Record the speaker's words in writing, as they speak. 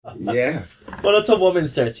Yeah. Well, it's a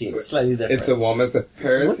woman's 13. Slightly different. It's a woman's.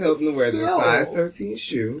 Paris Hilton wears a size 13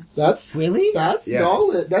 shoe. That's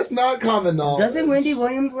knowledge. That's not common knowledge. Doesn't Wendy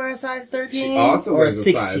Williams wear a size 13? She also or wears a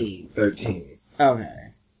 16? size 13.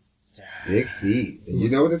 Okay. Big feet.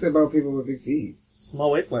 You know what they say about people with big feet?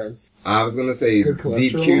 Small waistlines. I was gonna say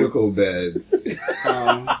deep cuticle beds. Because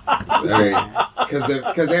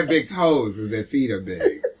they have big toes and their feet are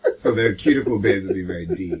big. So their cuticle beds would be very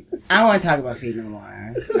deep. I don't want to talk about feet no more.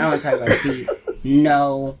 I don't want to talk about feet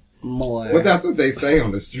no more. Well, that's what they say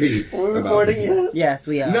on the streets. We're recording it? Yes,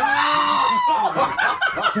 we are. No!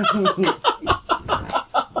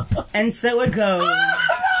 And so it goes.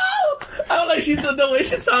 I was like, the way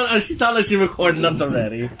she sounded like she recorded us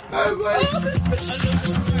already. I was like...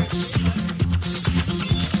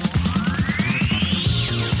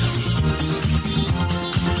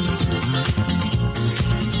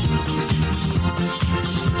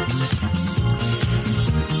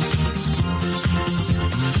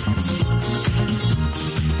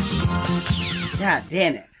 God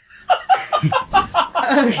damn it.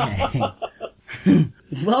 Okay.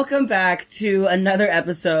 Welcome back to another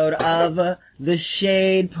episode of The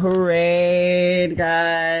Shade Parade,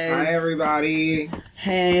 guys. Hi, everybody.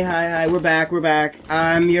 Hey, hi. We're back.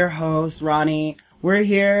 I'm your host, Ronnie. We're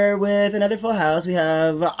here with another full house. We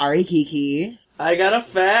have Ari Kiki. I got a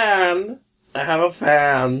fan. I have a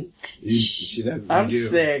fan. I'm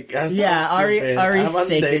sick. Ari's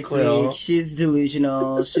sick this week. She's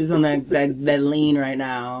delusional. She's on that lean right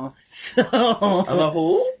now. So I'm a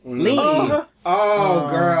who? Lean. Oh,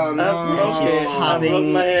 girl, no. She's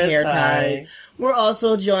popping hair ties. We're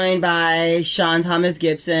also joined by Sean Thomas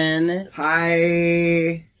Gibson.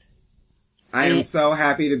 Hi. I am so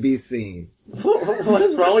happy to be seen. What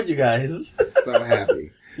is wrong with you guys? So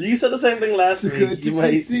happy. You said the same thing last week. Good to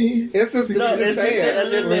be seen. It's just, that's your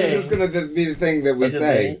thing. It's just gonna be the thing that we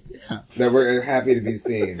say. That we're happy to be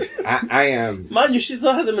seen. I am. Mind you, she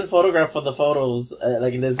still hasn't been photographed for the photos.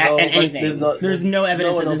 There's no anything. There's no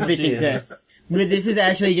evidence that this bitch exists. But this is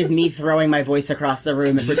actually just me throwing my voice across the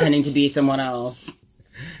room and pretending to be someone else.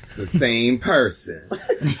 It's the same person.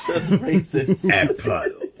 That's racist. At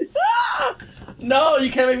Puddles. No, you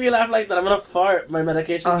can't make me laugh like that. I'm gonna fart. My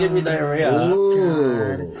medications give me diarrhea.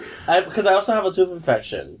 Ooh. Because I also have a tooth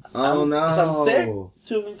infection. Oh, no. So I'm sick,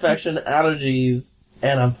 tooth infection, allergies,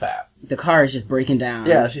 and I'm fat. The car is just breaking down.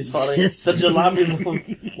 Yeah, she's falling. The jalopy's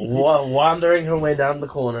wandering her way down the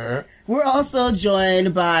corner. We're also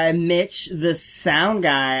joined by Mitch, the sound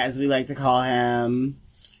guy, as we like to call him.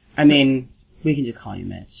 I mean, we can just call you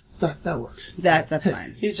Mitch. That works. That's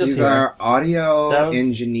fine. He's our audio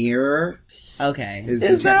engineer. Okay. Is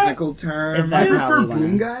the technical term. That's how we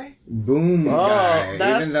boom guy? Boom guy.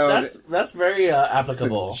 That's very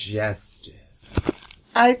applicable. Suggestive.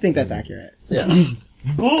 I think that's accurate. Yeah.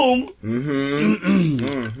 Boom.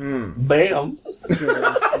 Bam.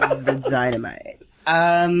 The dynamite.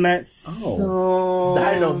 So...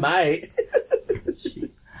 Dynamite.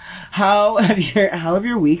 How have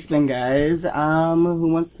your weeks been, guys? Who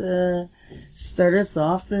wants to start us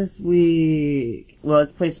off this week? Well,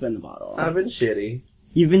 let's play Spin the Bottle. I've been shitty.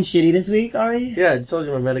 You've been shitty this week, Ari? Yeah, I told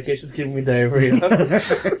you my medication's giving me diarrhea.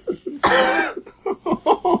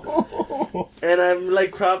 And I'm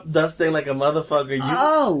like crop dusting like a motherfucker.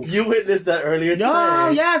 You witnessed that earlier today.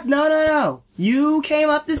 No. You came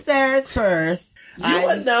up the stairs first. You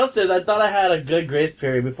went downstairs. I thought I had a good grace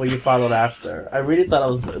period before you followed after. I really thought I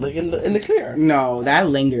was like in the clear. No, that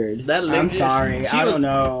lingered. I'm sorry. I don't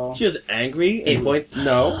know. She was angry.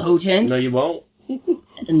 No. Potent. No, you won't.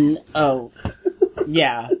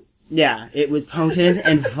 Yeah. It was potent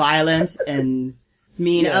and violent and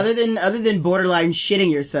mean. Yeah. Other than borderline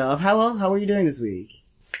shitting yourself, how were you doing this week?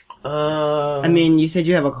 I mean, you said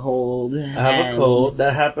you have a cold. I have a cold.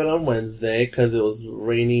 That happened on Wednesday because it was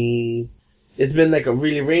rainy. It's been like a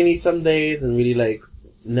really rainy some days and really like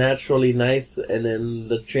naturally nice, and then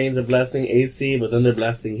the trains are blasting AC, but then they're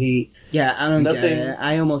blasting heat. Yeah, I don't get it.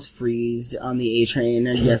 I almost freezed on the A train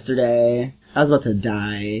yesterday. I was about to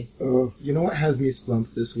die. Oh, you know what has me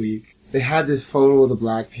slumped this week? They had this photo of the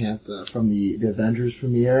Black Panther from the Avengers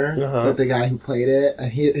premiere, with the guy who played it,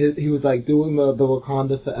 and he was like doing the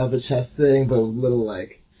Wakanda Forever chest thing, but a little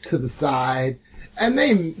like to the side. And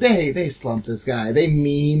they slumped this guy. They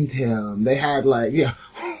memed him. They had like,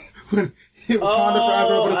 Wakanda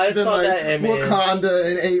Forever, but it's been like Wakanda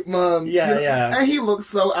in 8 months. Yeah. And he looked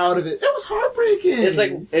so out of it. It was heartbreaking. It's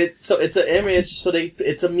like it's an image. So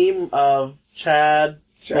it's a meme of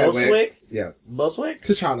Chadwick. Yes. Boswick?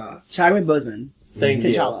 T'Challa. Chadwick Boseman. Thank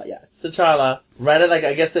you. T'Challa, yes. T'Challa. Right at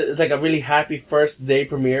I guess it's like a really happy first day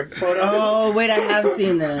premiere photo. Oh, wait, I have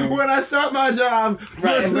seen that. When I start my job,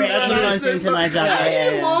 Right, he runs into my job.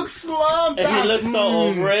 He looks slumped. And he looks so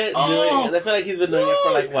over it. And I feel like he's been doing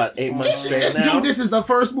it for 8 months straight now. Dude, this is the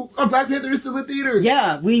first Black Panther is still in theaters.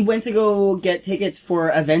 Yeah, we went to go get tickets for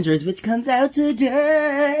Avengers, which comes out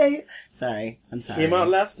today. Sorry, I'm sorry. Came out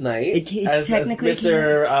last night. It as technically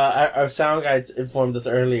Mr. Our sound guy informed us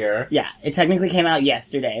earlier. Yeah, it technically came out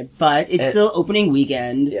yesterday, but it's still opening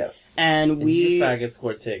weekend. Yes. And you faggots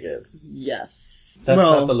scored tickets. Yes. That's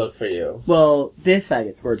not the look for you. Well, this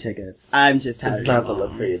faggot scored tickets. I'm just tired. It's not the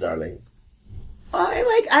look for you, darling.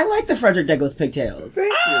 I like the Frederick Douglass pigtails.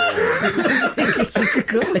 Thank you. You could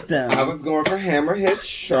go with them. I was going for Hammerhead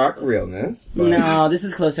shark realness. But No, this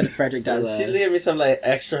is closer to Frederick Douglass. She gave me some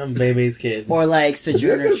extra baby's kids. Or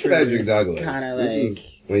Sojourner this is Frederick Douglass. Kind of This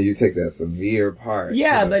is when you take that severe part.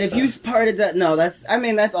 Yeah, but if you parted that, no, that's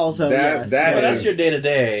also that's your day to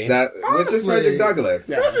day. Which is Frederick Douglass.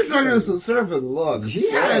 Yeah. Frederick Douglass is serving look. He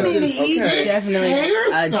I mean, he definitely a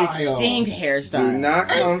hairstyle. distinct hairstyle. Do not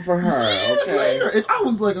come for her. Okay. If I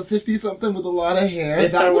was like a 50-something with a lot of hair,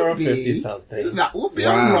 If I that were would be 50-something. That would be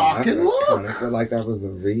Wow, a rockin' I look. kind of feel like that was a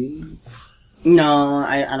read. No,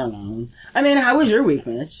 I don't know. I mean, how was your week,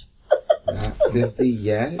 Mitch? Not 50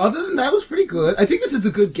 yet. Other than that, it was pretty good. I think this is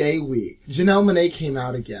a good gay week. Janelle Monáe came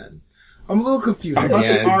out again. I'm a little confused. I thought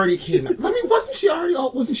she already came out. I mean, wasn't she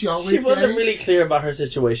always She wasn't gay? really clear about her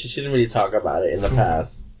situation. She didn't really talk about it in the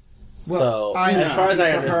past. Well, so, as far as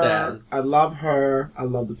I understand. I love her. I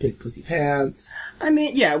love the pink pussy pants. I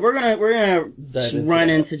mean, yeah, we're gonna run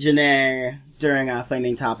into Janae during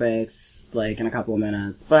Flaming Topics, in a couple of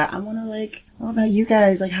minutes. But I wanna, what about you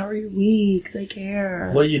guys? How are your weeks? I care.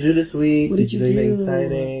 What did you do this week? What did you do anything do?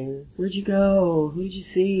 exciting? Where'd you go? Who did you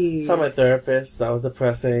see? Saw my therapist. That was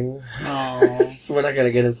depressing. Oh. So we're not gonna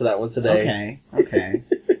get into that one today. Okay.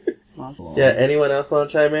 Yeah, anyone else want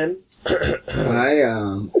to chime in? I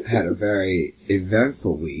had a very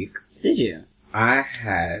eventful week. Did you? I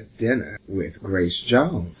had dinner with Grace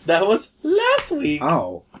Jones. That was last week.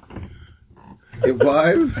 Oh. It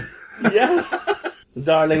was? Yes.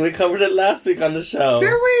 Darling, we covered it last week on the show.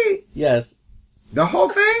 Did we? Yes. The whole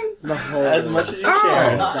thing? The whole As much as you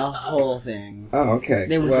can. The whole thing. Oh, okay.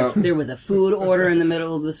 There was a food order in the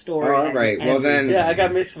middle of the store. All right. Well, then. Yeah, I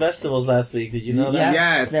got mixed vegetables last week. Did you know that?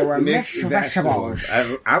 Yes. There were mixed vegetables.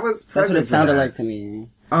 I was present. That's what it sounded for that. like to me.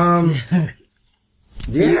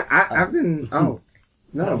 Yeah, I've been. Oh.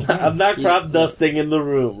 No. I'm not crop dusting in the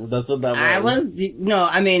room. That's what that was. This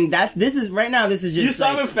is just. You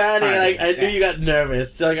saw me fanning, and I knew you got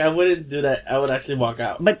nervous. So, I wouldn't do that. I would actually walk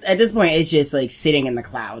out. But at this point, it's just sitting in the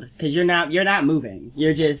cloud because you're not moving.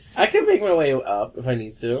 You're just. I can make my way up if I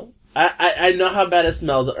need to. I know how bad it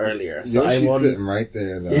smelled earlier, so I won't. Sitting right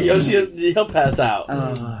there, though. He'll pass out.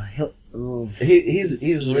 He's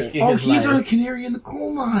risking his life. Oh, he's our canary in the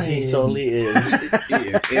coal mine. He totally is. He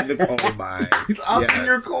is in the coal mine. He's up in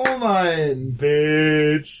your coal mine,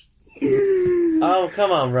 bitch. Oh,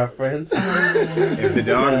 come on, reference. If the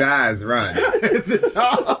dog dies, run. If the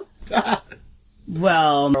dog dies.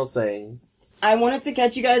 Well, saying. I wanted to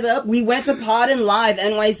catch you guys up. We went to Pod and Live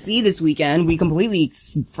NYC this weekend. We completely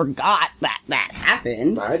forgot that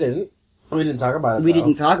happened. I didn't. We didn't talk about it. We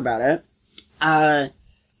didn't talk about it.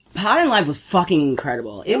 Pod and Live was fucking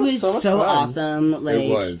incredible. It was so awesome.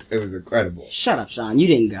 It was incredible. Shut up, Sean. You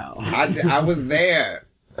didn't go. I was there.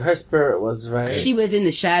 Her spirit was right. She was in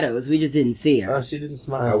the shadows. We just didn't see her. Oh, she didn't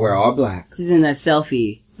smile. We're all black. She's in that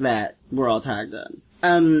selfie that we're all tagged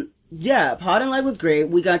in. Yeah, Pod and Live was great.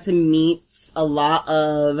 We got to meet a lot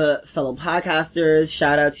of fellow podcasters.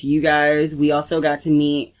 Shout out to you guys. We also got to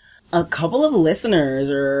meet a couple of listeners,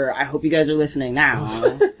 or I hope you guys are listening now.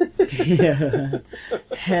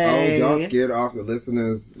 Hey. Oh, y'all scared off the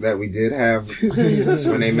listeners that we did have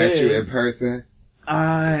when they met you in person?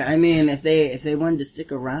 I mean, if they wanted to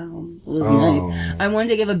stick around, it was nice. I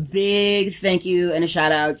wanted to give a big thank you and a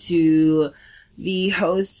shout out to the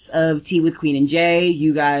hosts of Tea with Queen and Jay.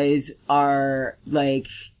 You guys are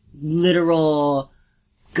literal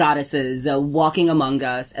goddesses walking among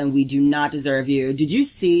us, and we do not deserve you. Did you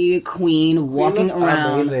see Queen walking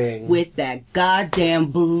around with that goddamn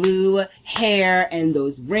blue hair and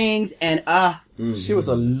those rings? And she was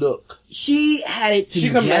a look. She had it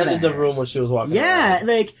together. She commanded the room when she was walking around.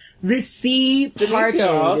 The sea parted.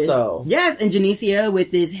 Janicia also. Yes, and Janicia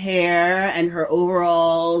with this hair and her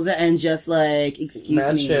overalls and just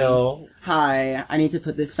excuse me. Chill. hi, I need to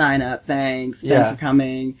put this sign up. Thanks for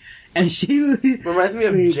coming. And she reminds me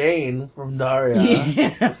of Jane from Daria.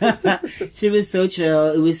 Yeah. She was so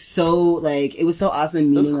chill. It was so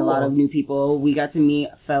awesome meeting a lot of new people. We got to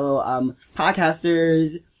meet fellow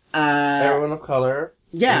podcasters. Everyone of color.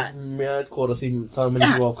 Yeah. It was cool to see so many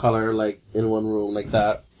people of color in one room like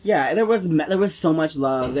that. Yeah, there was so much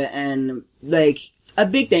love, and a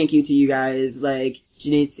big thank you to you guys,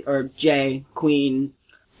 Jay, Queen.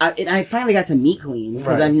 I finally got to meet Queen,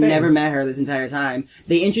 because I've never met her this entire time.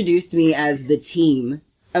 They introduced me as the team.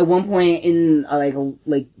 At one point in,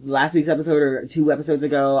 last week's episode or 2 episodes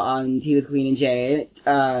ago on Tea with Queen and Jay,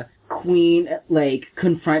 Queen,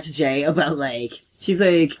 confronts Jay about, she's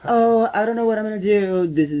like, oh, I don't know what I'm gonna do.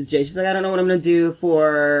 This is Jay. She's like, I don't know what I'm gonna do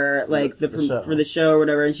for, for the show or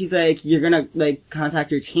whatever. And she's like, you're gonna, contact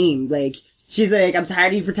your team. She's like, I'm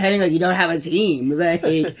tired of you pretending like you don't have a team. You're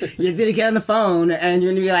just gonna get on the phone and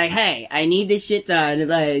you're gonna be like, hey, I need this shit done.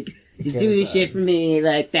 You do this shit for me.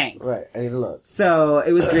 Thanks. Right, I need a look. So,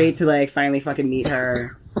 it was great to, finally fucking meet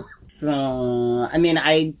her. So, I mean,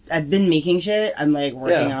 I've been making shit. I'm,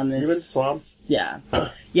 working on this. You've been swamped. Yeah.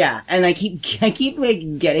 Yeah, and I keep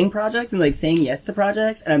getting projects and, saying yes to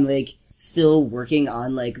projects, and I'm, still working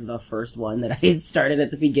on, the first one that I had started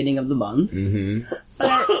at the beginning of the month. Mm-hmm.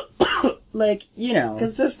 But,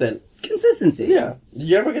 Consistency. Yeah. Did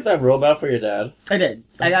you ever get that robot for your dad? I did.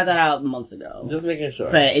 I got that out months ago. Just making sure.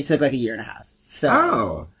 But it took, a year and a half.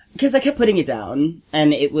 So. Because I kept putting it down,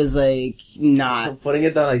 and it was, not... Putting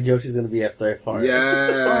it down like Yoshi's gonna be after I fart.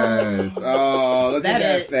 Yes! Oh, look at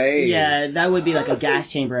that face. Yeah, that would be a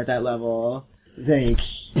gas chamber at that level.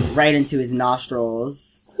 Right into his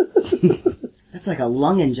nostrils. That's like a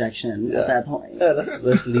lung injection at that point. Yeah,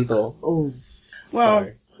 that's lethal. Oh. Well...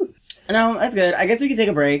 Sorry. No, that's good. I guess we can take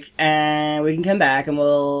a break, and we can come back, and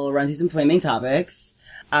we'll run through some flaming topics.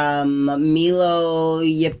 Milo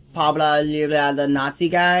Yippabla, the Nazi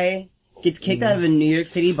guy, gets kicked out of a New York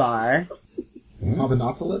City bar.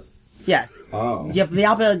 Pabanopoulos? Yes. Oh.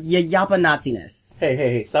 Yappa Naziness.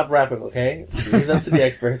 Hey, stop rapping, okay? Leave that to the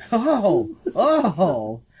experts.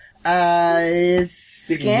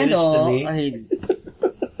 Scandal.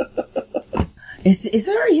 Is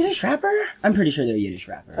there a Yiddish rapper? I'm pretty sure they're a Yiddish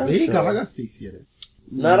rapper. Lady Gaga speaks Yiddish.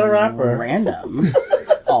 Not a rapper. Random.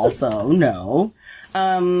 Also, no.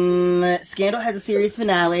 Scandal has a series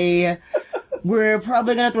finale. We're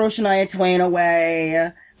probably gonna throw Shania Twain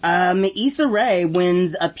away. Issa Rae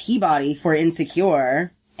wins a Peabody for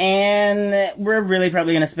Insecure. And we're really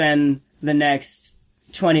probably gonna spend the next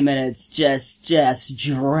 20 minutes just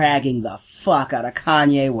dragging the fuck out of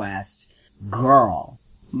Kanye West. Girl.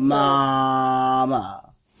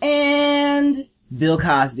 Mama. And Bill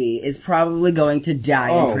Cosby is probably going to die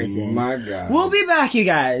in prison. Oh my god. We'll be back, you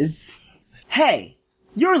guys. Hey,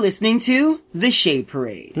 you're listening to The Shade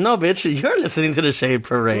Parade. No, bitch, you're listening to The Shade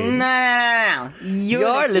Parade. No.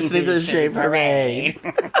 You're listening to The Shade Parade.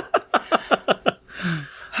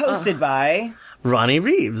 Hosted by Ronnie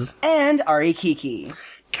Reeves and Ari Kiki.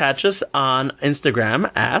 Catch us on Instagram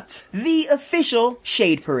at The Official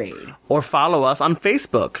Shade Parade. Or follow us on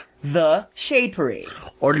Facebook. The Shade Parade.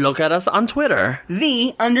 Or look at us on Twitter.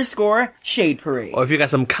 The_Shade Parade. Or if you got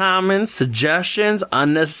some comments, suggestions,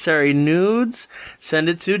 unnecessary nudes, send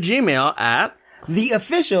it to Gmail at The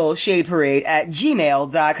Official Shade Parade at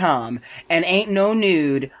gmail.com. And ain't no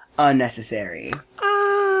nude unnecessary.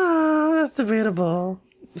 That's debatable.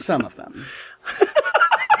 Some of them.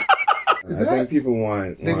 I think people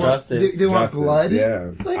want justice. They want blood?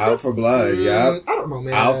 Yeah. Out for blood, yeah. I don't know,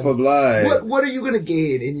 man. Out for blood. What are you going to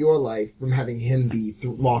gain in your life from having him be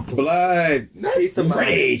locked blood? That's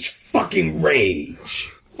rage. Fucking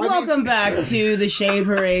rage. Welcome back to the Shade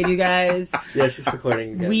Parade, you guys. Yeah, she's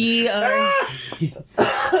recording again. We are...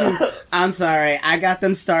 I'm sorry. I got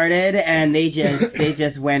them started, and they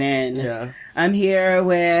just went in. Yeah. I'm here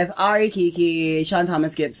with Ari Kiki, Sean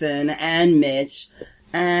Thomas Gibson, and Mitch.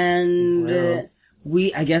 And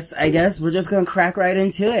I guess we're just gonna crack right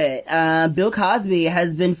into it. Bill Cosby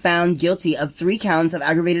has been found guilty of 3 counts of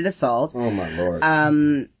aggravated assault. Oh my lord.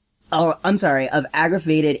 Of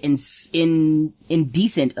aggravated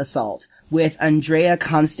indecent assault with Andrea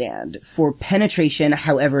Constand for penetration,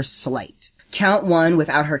 however slight. Count 1,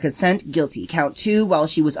 without her consent, guilty. Count 2, while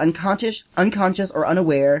she was unconscious or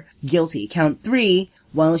unaware, guilty. Count 3,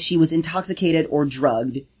 while she was intoxicated or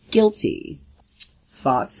drugged, guilty.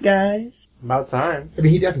 Thoughts, guys? About time. I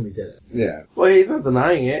mean, he definitely did it. Yeah. Well, he's not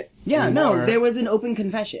denying it. Yeah, anymore. No, there was an open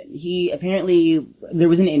confession. There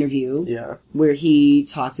was an interview. Yeah. Where he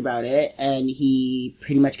talked about it, and he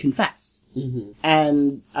pretty much confessed. Mm-hmm.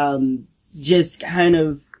 And, just kind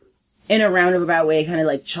of in a roundabout way, kind of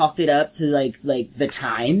like chalked it up to like the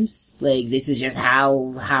times. Like, this is just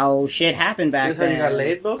how shit happened back then. This how you got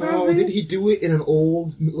laid, Bill Cosby? Oh, did he do it in an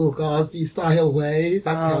old Bill Cosby style way?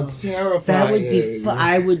 That sounds terrifying. That would be.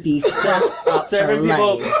 I would be fucked up. Serving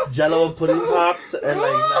people Jello and pudding pops and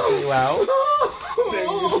like knocking you out.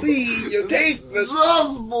 You see, your tape is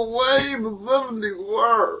just the way the 70s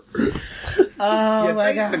were. Oh you my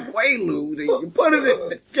take god. the Quaalude and you put it in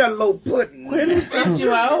the Jello pudding. Quaaludes knocked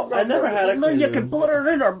you out? I never had a And then you Quaalude. can put it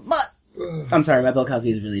in her butt. I'm sorry, my Bill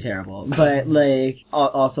Cosby is really terrible. But, like,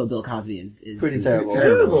 also Bill Cosby is pretty terrible.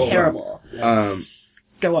 Terrible.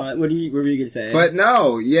 Go on, what were you going to say? But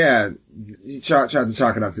no, yeah, you tried to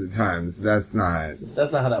chalk it up to the times. That's not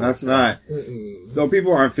how that works. That's not. No,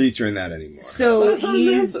 people aren't featuring that anymore. So,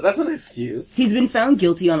 that's an excuse. He's been found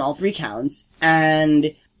guilty on all 3 counts,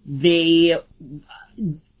 and he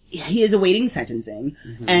is awaiting sentencing,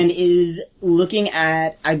 and is looking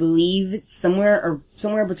at, I believe, somewhere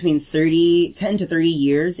between 10 to 30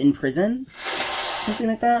 years in prison. Something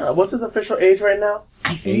like that. What's his official age right now?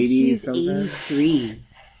 I think he's 83.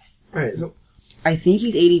 Alright, so I think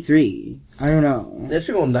he's 83. I don't know. They're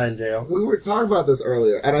still gonna die in jail. we were talking about this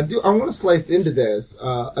earlier, and I want to slice into this.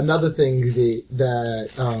 Another thing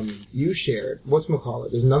that you shared.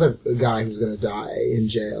 Whatchamacallit? There's another guy who's going to die in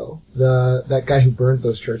jail. That guy who burned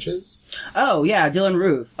those churches. Oh yeah, Dylan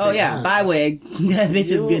Roof. Oh yeah, Bywig. That bitch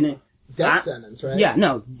is gonna Death sentence, right? Yeah,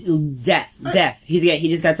 no, death. He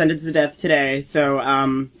just got sentenced to death today. So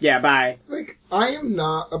yeah, bye. Like, I am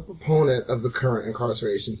not a proponent of the current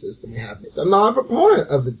incarceration system we have. I'm not a proponent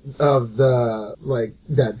of the like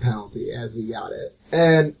death penalty as we got it.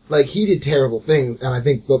 And like, he did terrible things, and I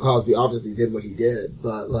think Bill Cosby obviously did what he did.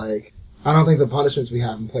 But like, I don't think the punishments we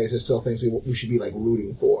have in place are still things we should be like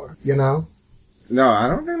rooting for. You know? No, I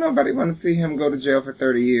don't think nobody wants to see him go to jail for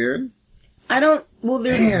 30 years. I don't. Well,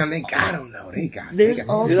 there's. Damn, I don't know. There's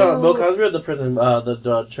also. You know Bill Cosby or the prison,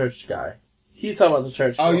 the church guy? He's talking about the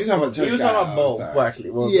church. Oh, you're talking about the church He was guy. talking about both, Sorry.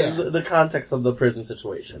 actually. Well, Yeah. the context of the prison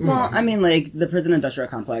situation. Well, I mean, like, the prison industrial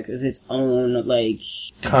complex is its own, like...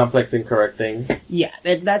 Complex incorrect thing. Yeah,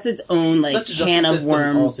 that's its own, like, That's just can a of system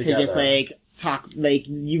worms to altogether. just, like, talk, like,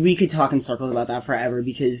 we could talk in circles about that forever,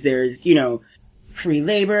 because there's, you know, free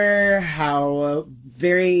labor, how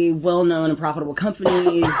very well-known and profitable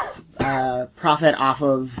companies profit off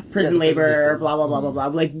of prison labor, blah, blah, blah, blah, blah.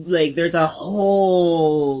 Like, there's a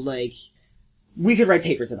whole, like... We could write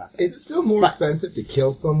papers about this. It's still more expensive to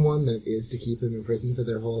kill someone than it is to keep them in prison for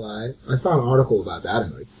their whole lives. I saw an article about that.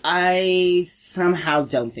 And like, I somehow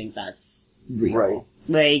don't think that's real. Right.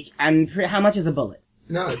 Like, how much is a bullet?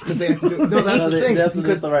 no, it's because they have to do it. No, that's the thing. They have to do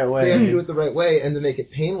because it the right way. They have to do it the right way, and to make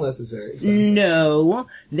it painless is very expensive. No,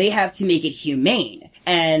 they have to make it humane.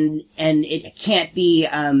 And it can't be,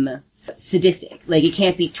 sadistic. Like, it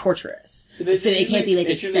can't be torturous. So it can't be, like,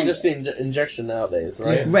 it's usually extended. just the injection nowadays,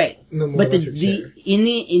 right? Right. No more But electric chair.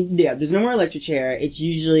 there's no more electric chair. It's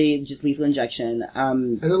usually just lethal injection.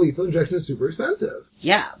 And the lethal injection is super expensive.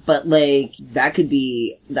 Yeah, but, like,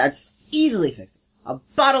 that's easily fixed. A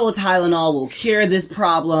bottle of Tylenol will cure this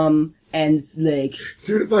problem, and, like...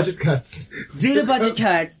 Due to budget cuts. Due to budget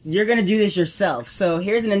cuts, you're gonna do this yourself. So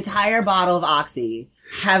here's an entire bottle of Oxy.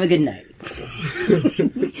 Have a good night.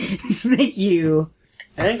 Thank you.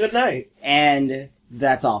 And good night. And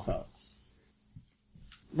that's all, folks.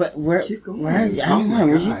 But Keep going. where are you? I don't know.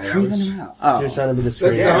 Where are you coming out? Oh. Just trying to be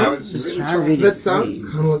discreet. That Yeah, I sounds, was Just really trying to be that discreet. sounds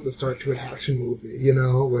kind of like the start to an action movie, you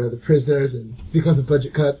know, where the prisoners, and because of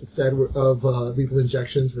budget cuts, instead of lethal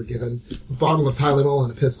injections, were given a bottle of Tylenol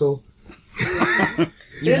and a pistol.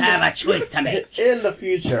 You have a choice to make. In the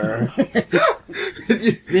future.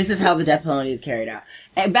 This is how the death penalty is carried out.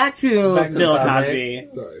 And back to Back to Bill the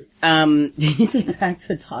topic. Cosby. Sorry. Did you say back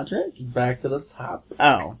to Todrick? Back to the top.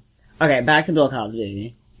 Oh. Okay, back to Bill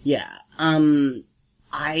Cosby. Yeah. I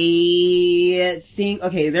think,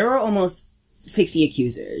 okay, there were almost 60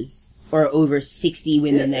 accusers. Or over 60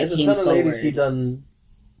 women that There's a came ton of forward. ladies he done.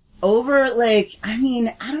 Over, like,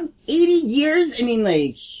 80 years? I mean,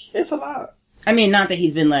 like... It's a lot. I mean, not that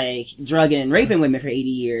he's been, like, drugging and raping women for 80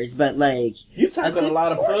 years, but, like... You talking a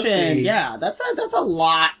lot of portion. pussy. Yeah, that's a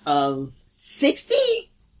lot of... 60?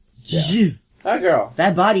 Yeah. That girl.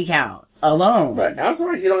 That body count alone. Right. I'm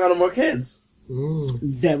surprised you don't got no more kids.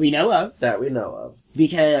 That we know of. That we know of.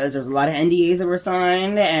 Because there's a lot of NDAs that were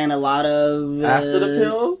signed, and a lot of... After the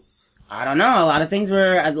pills? I don't know, a lot of things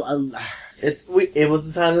were... It was the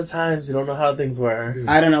sign of the times. You don't know how things were.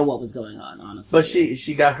 I don't know what was going on, honestly. But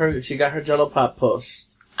she got her Jello pop pushed.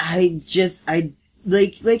 like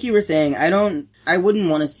you were saying, I wouldn't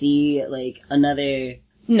want to see, like, another...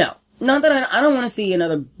 No. not that I don't want to see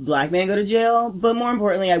another black man go to jail, but more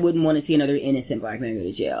importantly, I wouldn't want to see another innocent black man go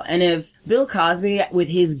to jail. And if Bill Cosby, with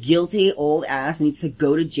his guilty old ass, needs to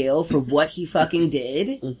go to jail for what he fucking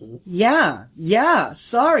did,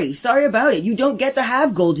 sorry about it. You don't get to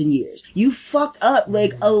have golden years. You fucked up,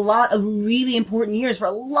 like, a lot of really important years for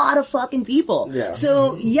a lot of fucking people. Yeah.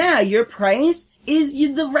 So, your price is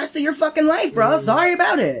the rest of your fucking life, bro. Sorry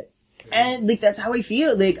about it. And, like, that's how I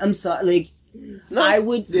feel. Like, I'm sorry, like, no, I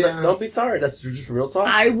would. Yeah. Don't be sorry. That's just real talk.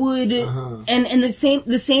 I would, and the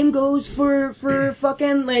same goes for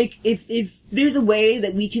fucking, like, if there's a way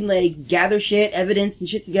that we can, like, gather shit, evidence and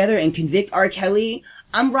shit together and convict R. Kelly,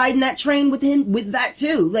 I'm riding that train with him, with that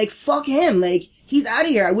too. Like, fuck him. Like, he's out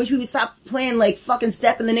of here. I wish we would stop playing, like, fucking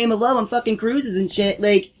Step in the Name of Love on fucking cruises and shit.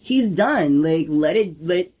 Like, he's done. Like,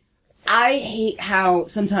 I hate how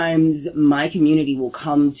sometimes my community will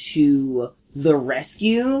come to the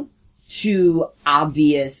rescue to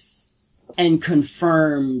obvious and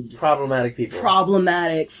confirmed problematic people.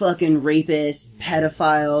 Problematic fucking rapists,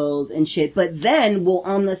 pedophiles, and shit. But then will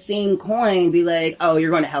on the same coin be like, oh, you're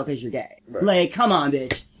going to hell because you're gay. Right. Like, come on,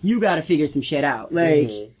 bitch. You gotta figure some shit out.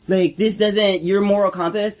 Like, this doesn't, your moral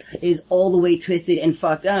compass is all the way twisted and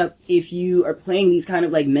fucked up if you are playing these kind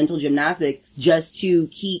of, like, mental gymnastics just to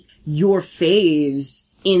keep your faves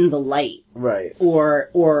in the light. Right.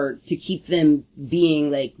 Or to keep them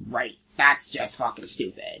being, like, right. That's just fucking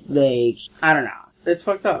stupid. Like, I don't know. It's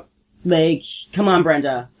fucked up. Like, come on,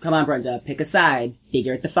 Brenda. Pick a side.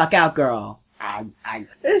 Figure it the fuck out, girl.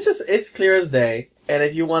 It's clear as day. And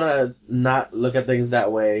if you want to not look at things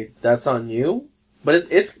that way, that's on you. But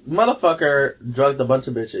it's motherfucker drugged a bunch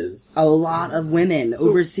of bitches. A lot of women,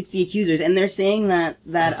 over 60 accusers, and they're saying that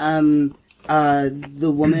the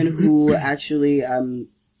woman who actually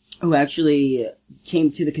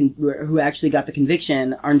came to who actually got the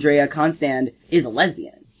conviction, Andrea Constand, is a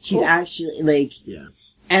lesbian. She's actually, like,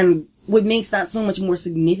 and what makes that so much more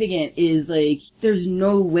significant is, like, there's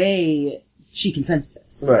no way she consented to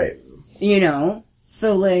this. Right. You know?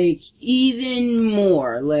 So, like, even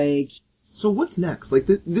more, like... So what's next? Like,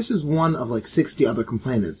 this is one of, like, 60 other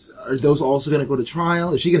complainants. Are those also going to go to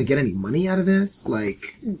trial? Is she going to get any money out of this?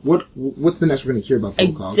 Like, what's the next we're going to hear about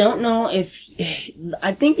Bill Cosby? I don't know if...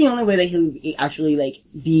 I think the only way that he'll actually, like,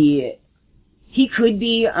 he could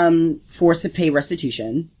be, forced to pay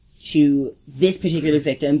restitution to this particular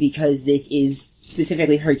victim because this is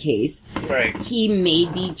specifically her case. Right. He may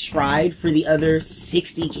be tried for the other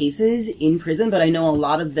 60 cases in prison, but I know a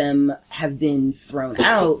lot of them have been thrown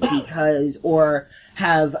out because, or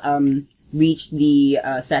have, reached the,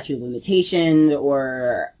 statute of limitation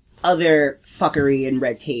or other fuckery and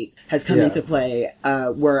red tape has come into play,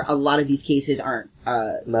 where a lot of these cases aren't,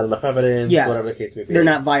 not enough evidence, whatever the case may be. They're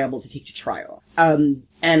not viable to take to trial. And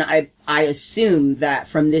I assume that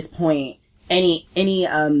from this point, any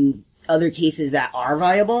other cases that are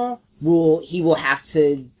viable he will have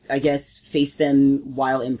to, I guess, face them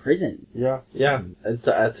while in prison. Yeah.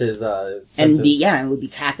 That's his, sentence. And would be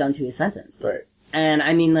tacked onto his sentence. Right. And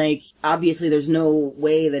I mean, like, obviously there's no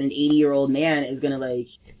way that an 80-year-old man is gonna, like,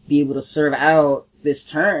 be able to serve out this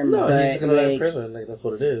term. No, but, he's gonna die in prison. Like, that's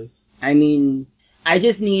what it is. I mean, I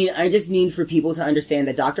just need for people to understand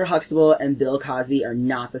that Dr. Huxtable and Bill Cosby are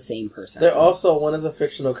not the same person. They're also, one is a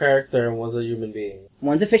fictional character and one's a human being.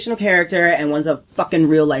 One's a fictional character and one's a fucking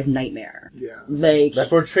real life nightmare. Yeah. Like, that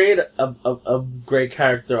portrayed a great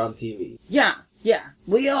character on TV. Yeah.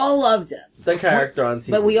 We all loved him. It's a character on TV.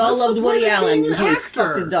 But we all loved Woody Allen until he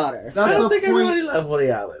fucked his daughter. I don't think everybody loved Woody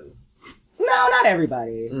Allen. No, not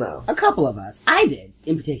everybody. No. A couple of us. I did,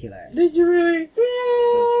 in particular. Did you really?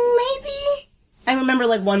 Maybe. I remember,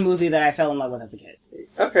 like, one movie that I fell in love with as a kid.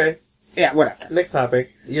 Okay. Yeah, whatever. Next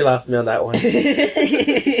topic. You lost me on that one.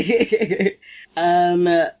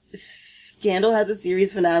 Scandal has a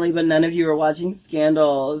series finale, but none of you are watching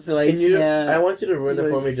Scandal, so I can't... I want you to ruin it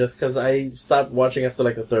for me just because I stopped watching after,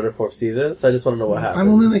 like, the third or fourth season, so I just want to know what happened. I'm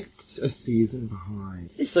only, like, a season behind.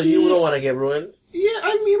 So you don't want to get ruined? Yeah,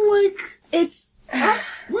 I mean, like... It's...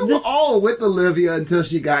 We were all with Olivia until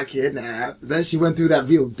she got kidnapped. Then she went through that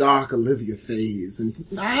real dark Olivia phase, and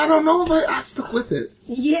I don't know, but I stuck with it.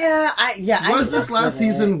 Yeah, Was this last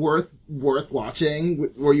season worth watching?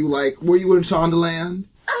 Were you in Shondaland?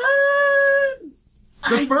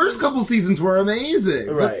 The first couple seasons were amazing,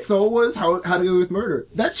 right. But so was How to Get Away with Murder.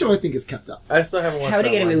 That show, I think, is kept up. I still haven't watched How to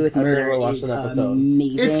Get Away with Murder is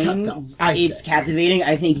amazing. It's kept up. It's captivating.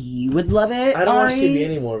 I think you would love it. I don't watch TV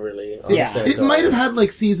anymore, really. Yeah. It might have had,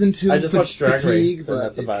 like, season 2 I just watched Drag Race, but and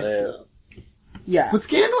that's about it. Yeah. But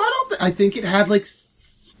Scandal, I think it had, like,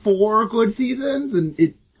 4 good seasons, and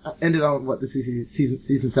it ended on,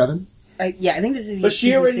 season 7? I think this is. But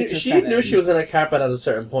she already she knew she was gonna cap it at a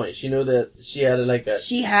certain point. She knew that she had like a.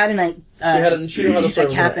 She had she knew how the story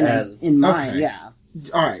was cap gonna end. in mind. Okay. Yeah.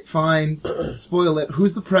 All right, fine. Spoil it.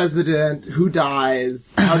 Who's the president? Who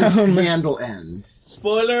dies? How does Scandal end?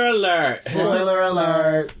 Spoiler alert! Spoiler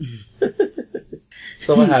alert!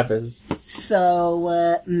 So what happens?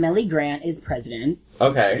 So Melly Grant is president.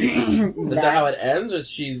 Okay. Is that how it ends, or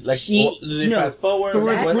she's like? Does it fast forward? So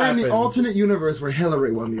we're in happens? the alternate universe where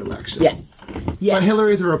Hillary won the election. Yes. But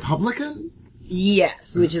Hillary's a Republican?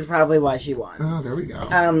 Yes, which is probably why she won. Oh, there we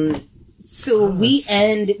go. So we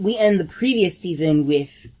end the previous season with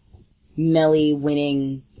Melly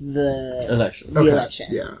winning the election. election.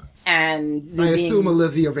 Yeah. And I assume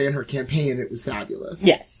Olivia ran her campaign. It was fabulous.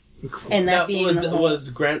 Yes. Cool. And that being was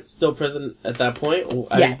Grant still president at that point?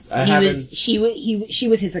 Yes, She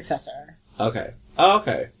was his successor. Okay. Oh,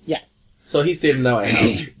 okay. Yes. So he stayed in that White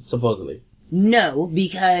House, supposedly. No,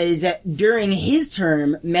 because during his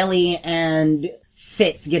term, Melly and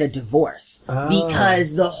Fitz get a divorce. Oh.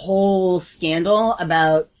 Because the whole scandal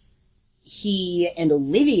about he and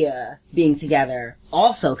Olivia being together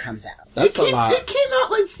also comes out. That's a lot. It came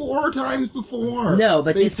out like 4 times before. No,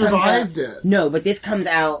 but they this survived it. No, but this comes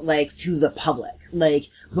out like to the public. Like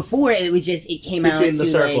before, it was just it came Between out the to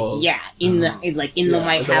circles. like in the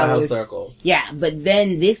White House circle. Yeah, but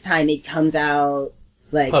then this time it comes out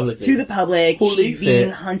like publicly. to the public. Who She's leaks being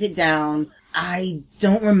it? hunted down. I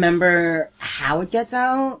don't remember how it gets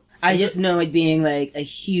out. I just know it being like a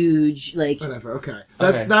huge like. Whatever. Okay.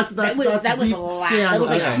 Okay. That's That was deep a lot. That was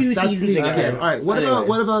like scandal. 2 That's seasons deep ago. scandal. All right.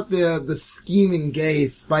 What about the scheming gay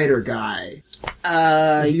spider guy?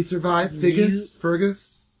 Does he survive? Fergus?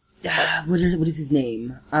 What is his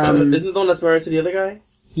name? Isn't the one that's married to the other guy?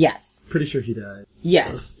 Yes. Pretty sure he died.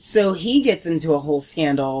 Yes. So he gets into a whole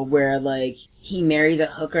scandal where, like, he marries a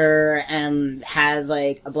hooker and has,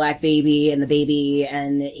 like, a black baby and the baby,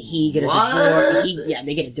 and he get a divorce.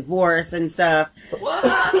 They get a divorce and stuff. What?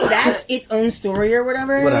 That's its own story or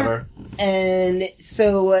whatever. Whatever. And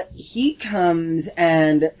so he comes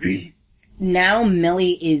and now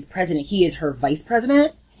Melly is president. He is her vice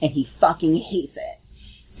president and he fucking hates it.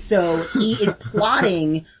 So he is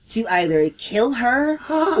plotting to either kill her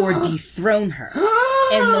or dethrone her.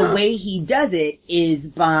 And the way he does it is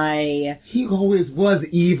by... He always was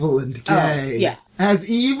evil and gay. Yeah. As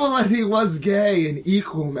evil as he was gay in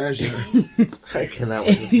equal measure. I cannot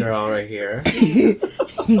with this girl right here.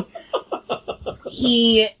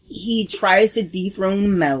 He tries to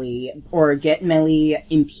dethrone Melly or get Melly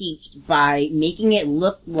impeached by making it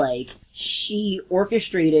look like she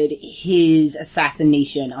orchestrated his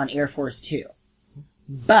assassination on Air Force 2.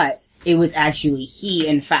 But it was actually he,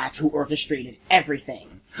 in fact, who orchestrated everything.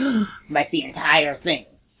 Like the entire thing.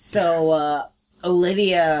 So,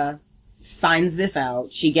 Olivia finds this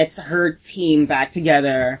out. She gets her team back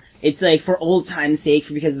together. It's like for old time's sake,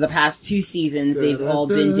 because the past 2 seasons they've all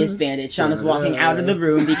been disbanded. Sean is walking out of the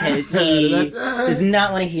room because he does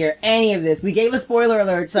not want to hear any of this. We gave a spoiler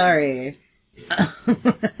alert, sorry.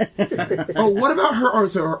 Oh, what about her? Oh,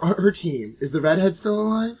 so her team. Is the redhead still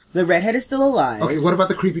alive? The redhead is still alive. Okay, what about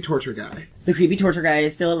the creepy torture guy? The creepy torture guy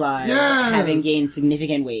is still alive, Yes! having gained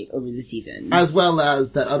significant weight over the seasons. As well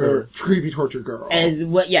as that other creepy torture girl. As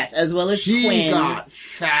well as she Quinn. got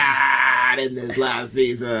fat in this last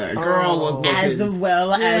season. Girl was looking As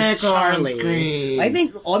well as thick on Charlie. screen.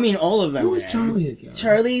 All of them. Who was were. Charlie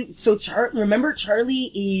again? Remember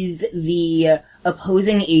Charlie is the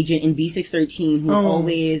opposing agent in B613 who's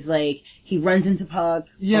always like, he runs into Puck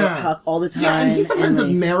all the time. Yeah, and he sometimes ends up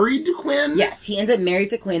married to Quinn. Yes, he ends up married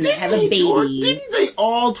to Quinn. They have a baby. Didn't they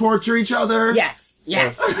all torture each other? Yes.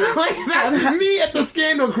 Like that's me at the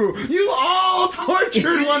Scandal Crew. You all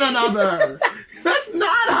tortured one another. That's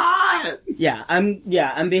not hot. Yeah,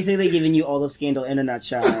 I'm basically giving you all of Scandal in a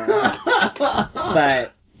nutshell.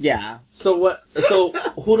 But yeah. So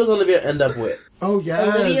who does Olivia end up with? Oh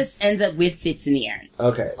yes. Olivia ends up with Fitz in the end.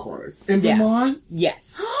 Okay, of course. In Vermont?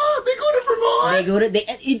 Yes. They go to Vermont.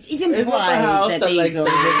 It's implied that they go. They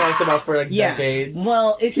talked about for decades.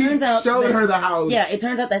 Well, it turns out showed her the house. Yeah, it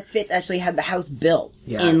turns out that Fitz actually had the house built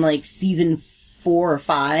in like season 4 or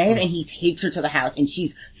 5, and he takes her to the house, and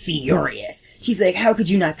she's furious. She's like, "How could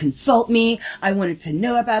you not consult me? I wanted to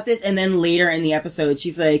know about this." And then later in the episode,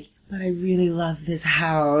 she's like, "But I really love this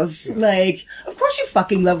house." Yes. Like, of course you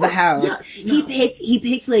fucking love the house. Yes, no. He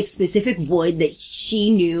picked like specific wood that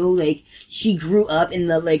she knew, like, she grew up in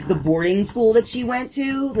the boarding school that she went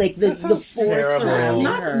to, like the force surrounding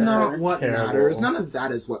her. That's not what matters. None of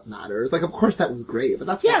that is what matters. Like, of course that was great, but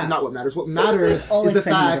that's not what matters. What matters is the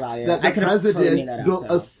fact that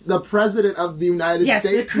the president of the United States,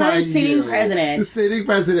 the current sitting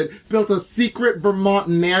president, built a secret Vermont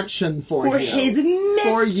mansion for his mistress.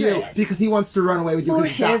 For you, because he wants to run away with you. For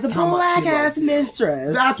his black-ass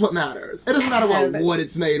mistress. That's what matters. It doesn't matter what wood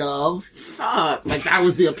it's made of. Fuck. Like, that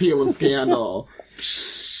was the appeal of Scandal.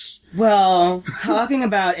 Well, talking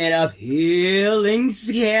about an appealing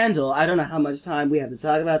scandal, I don't know how much time we have to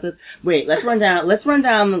talk about this. Wait, let's run down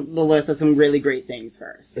the list of some really great things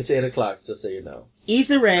first. It's 8 o'clock, just so you know.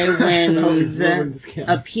 Issa Rae wins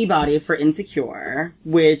a Peabody for Insecure,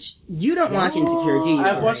 which you don't watch Insecure, do you?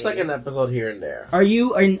 I've watched like an episode here and there.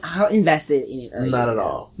 How invested in it are you? Not at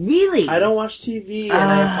all. Really? I don't watch TV, and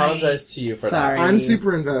I apologize to you for that. I'm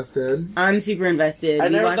super invested. I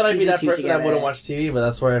never thought I'd be that person that wouldn't watch TV, but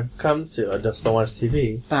that's where I've come to. I just don't watch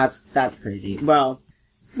TV. That's crazy. Well,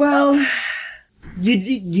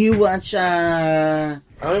 you watch, I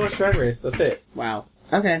only watch Drag Race, that's it. Wow.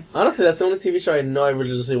 Okay. Honestly, that's the only TV show I know I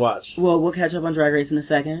religiously watch. Well, we'll catch up on Drag Race in a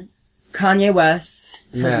second. Kanye West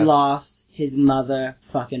has lost his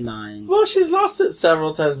motherfucking mind. Well, she's lost it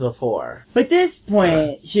several times before. But at this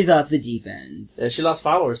point, she's off the deep end. Yeah, she lost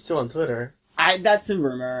followers, too, on Twitter. That's a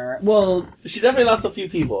rumor. Well... She definitely lost a few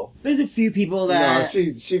people. There's a few people that...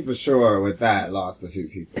 No, she for sure, with that, lost a few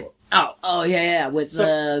people. Oh, yeah, with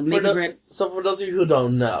the... So for those of you who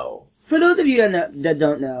don't know... For those of you that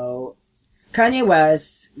don't know... Kanye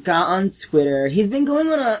West got on Twitter. He's been going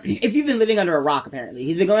on if you've been living under a rock, apparently,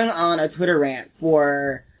 he's been going on a Twitter rant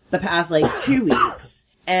for the past, 2 weeks.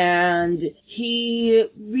 And he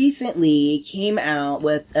recently came out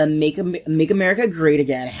with a Make America Great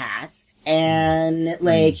Again hat. And,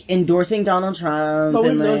 endorsing Donald Trump. But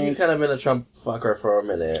we know he's kind of been a Trump fucker for a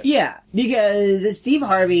minute. Yeah, because Steve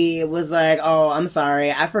Harvey was like, oh, I'm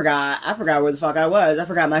sorry, I forgot where the fuck I was. I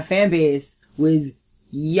forgot my fan base was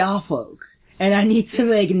y'all folk. And I need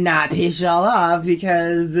to, not piss y'all off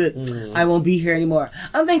because I won't be here anymore.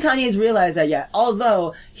 I don't think Kanye's realized that yet.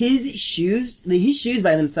 Although, his shoes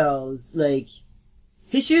by themselves,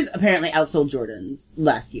 his shoes apparently outsold Jordan's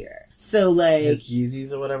last year. So, his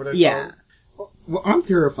Yeezys or whatever they're called? What I'm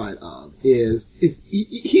terrified of is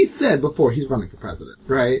he said before he's running for president,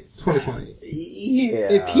 right? 2020.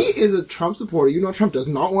 Yeah. If he is a Trump supporter, Trump does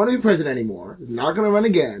not want to be president anymore, is not going to run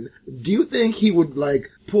again, do you think he would,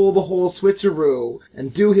 pull the whole switcheroo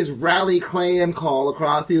and do his rally clam call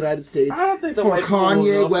across the United States I don't think the for white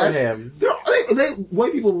Kanye West? For him.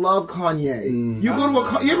 White people love Kanye. You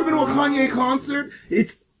ever been to a Kanye concert?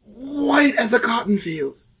 It's white as a cotton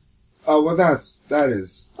field. Oh, well, that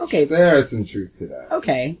is... Okay. There is some truth to that.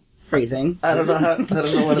 Okay. Phrasing. I don't know what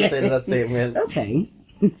to say to that statement. Okay.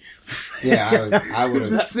 Yeah, I would have...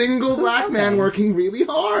 The single black man working really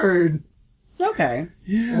hard. Okay.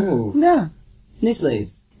 Yeah. Ooh. Yeah. New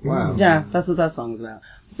Slaves. Wow. Yeah, that's what that song's about.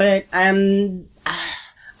 But, I would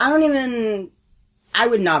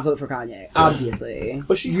not vote for Kanye, obviously.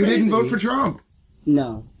 But you didn't vote for Trump.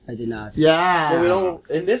 No, I did not. Yeah. Well, we don't,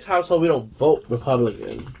 in this household, we don't vote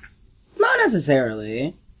Republican. Not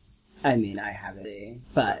necessarily. I mean, I haven't.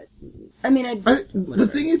 But, the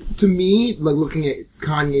thing is, to me, looking at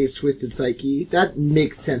Kanye's twisted psyche, that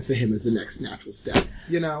makes sense for him as the next natural step,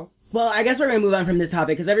 Well, I guess we're going to move on from this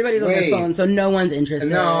topic, because everybody's on their phone, so no one's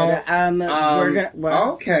interested. No. We're gonna... What?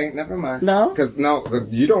 Okay, never mind. No? Because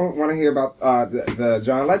you don't want to hear about the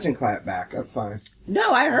John Legend clapback. That's fine.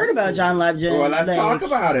 No, I heard about John Legend. Well, let's talk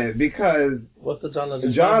about it, because... What's the John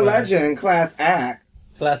Legend? John Legend, Class Act,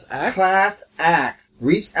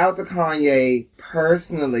 reached out to Kanye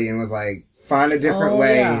personally and was like, find a different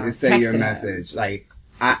way to say your message. I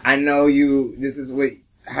know this is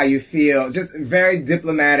how you feel. Just very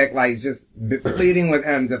diplomatic, just pleading with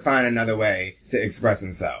him to find another way to express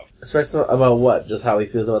himself. Express about what? Just how he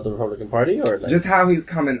feels about the Republican Party? Or just how he's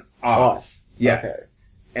coming off. Yes. Okay.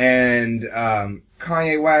 And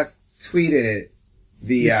Kanye West tweeted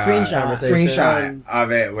the screenshot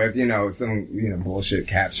of it with, some, bullshit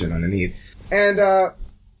caption underneath. And,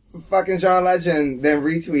 fucking John Legend then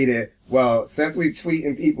retweeted, well, since we tweet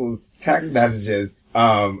in people's text messages,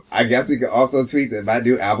 I guess we could also tweet that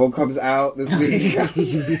Badu album comes out this week.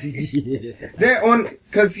 They're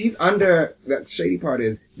cause he's under, the shady part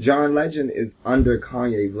is, John Legend is under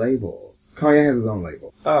Kanye's label. Kanye has his own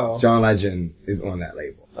label. Oh. John Legend is on that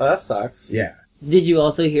label. Oh, that sucks. Yeah. Did you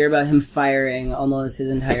also hear about him firing almost his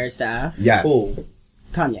entire staff? Yes. Ooh.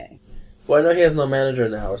 Kanye. Well, I know he has no manager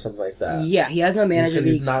now or something like that. Yeah, he has no manager.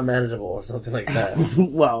 Because he's not manageable or something like that.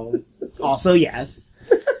 Well, also yes.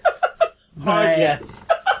 Hard yes.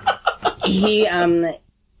 He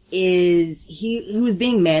was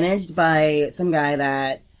being managed by some guy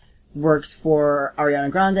that works for Ariana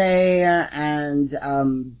Grande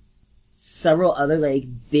and several other like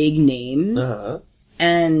big names. Uh-huh.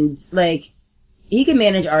 And like he can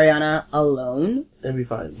manage Ariana alone and be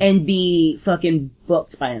fine and be fucking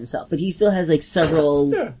booked by himself, but he still has like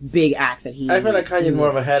several big acts that he. I feel like Kanye's more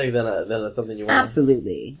of a headache than something you want.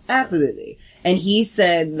 Absolutely. And he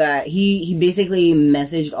said that he basically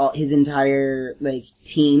messaged all his entire like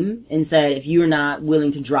team and said, if you're not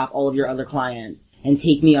willing to drop all of your other clients and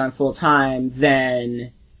take me on full time,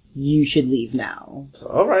 then you should leave now.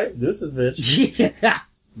 All right, this is bitch.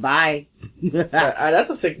 Bye. That's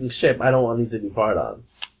a sinking ship I don't want to be part of.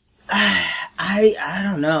 I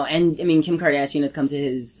don't know. And I mean, Kim Kardashian has come to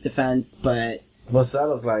his defense, but what's that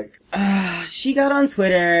look like? She got on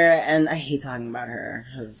Twitter, and I hate talking about her.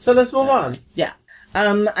 So let's move on. Yeah.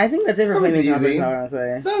 I think that's it for Flaming Topics, honestly.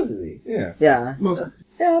 That was easy. Yeah. Yeah.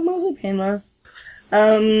 Mostly painless.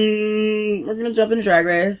 We're gonna jump into Drag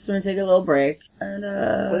Race. We're gonna take a little break. And,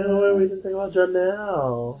 wait, we didn't talk about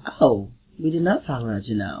Janelle. Oh, we did not talk about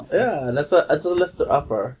Janelle. Yeah, that's a lift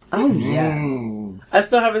upper. Oh, yeah. I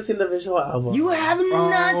still haven't seen the visual album. You have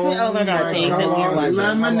not seen... Oh my god, things that we're watching.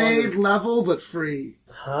 Lemonade level, but free.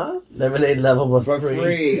 Huh? Lemonade level was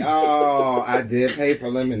free. Oh, I did pay for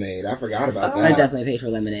Lemonade. I forgot about that. I definitely paid for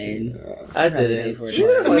Lemonade. I didn't. She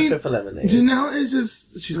didn't watch it for Lemonade. Janelle is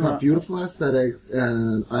just, she's got beautiful aesthetics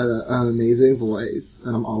and an amazing voice,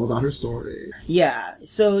 and I'm all about her story. Yeah,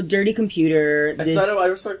 so Dirty Computer. I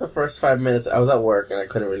was like the first 5 minutes. I was at work and I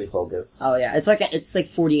couldn't really focus. Oh yeah, it's like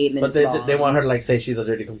 48 minutes But they want her to like say she's a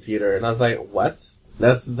dirty computer, and I was like, what?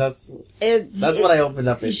 That's what I opened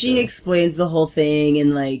up into. She explains the whole thing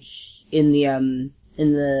in the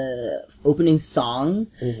opening song.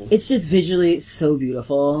 Mm-hmm. It's just visually so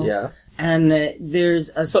beautiful. Yeah. And there's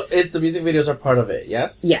the music videos are part of it,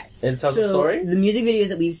 yes? Yes. And tells the story? The music videos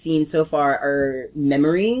that we've seen so far are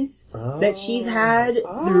memories that she's had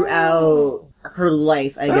throughout her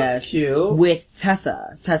life, I guess. That's cute. With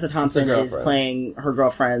Tessa. Tessa Thompson is playing her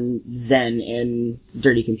girlfriend Zen in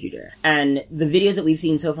Dirty Computer. And the videos that we've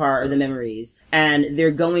seen so far are the memories. And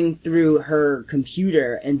they're going through her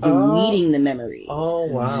computer and deleting the memories. Oh,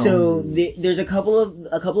 wow. So there's a couple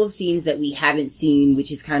of scenes that we haven't seen,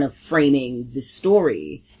 which is kind of framing the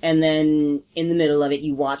story. And then in the middle of it,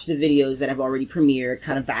 you watch the videos that have already premiered,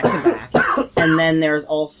 kind of back to back. And then there's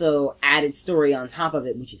also added story on top of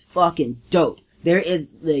it, which is fucking dope. There is,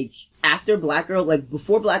 like, after Black Girl, like,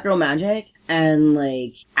 before Black Girl Magic, and,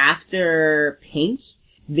 like, after Pink,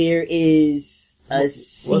 there is a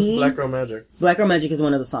scene... What's Black Girl Magic? Black Girl Magic is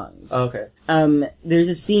one of the songs. Oh, okay. There's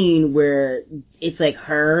a scene where it's, like,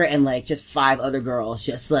 her and, like, just 5 other girls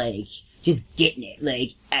just getting it,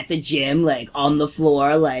 like, at the gym, like, on the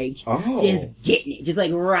floor, like, just getting it. Just,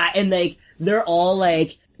 like, right, and, like, they're all,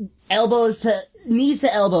 like, knees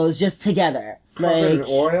to elbows, just together. Covered in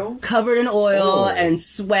oil? Covered in oil and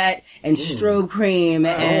sweat and strobe cream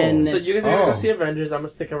and... So you guys are going to go see Avengers, I'm going to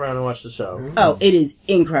stick around and watch the show. Oh, it is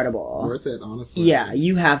incredible. Worth it, honestly. Yeah,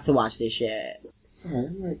 you have to watch this shit. Sorry,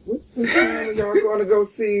 I'm like, what the hell? Y'all going to go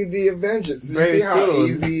see the Avengers? Very soon.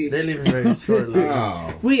 Easy... They're leaving very shortly.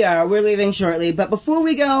 We're leaving shortly, but before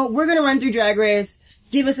we go, we're going to run through Drag Race.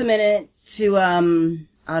 Give us a minute to, I don't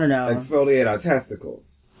know. Exfoliate our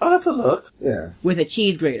testicles. Oh, that's a look. Yeah. With a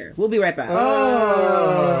cheese grater. We'll be right back.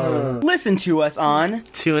 Listen to us on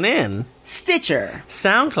Tune in, Stitcher,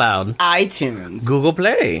 SoundCloud, iTunes, Google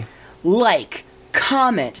Play. Like,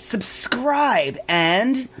 comment, subscribe,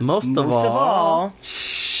 and most of all,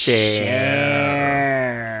 share.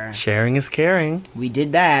 Sharing is caring. We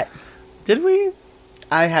did that. Did we?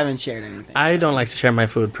 I haven't shared anything. I don't like to share my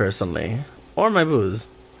food personally. Or my booze.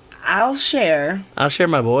 I'll share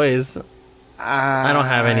my boys. I don't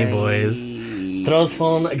have any boys. Throws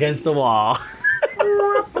phone against the wall.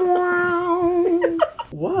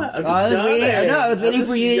 What? I was waiting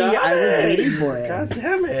for you. I was waiting for it. God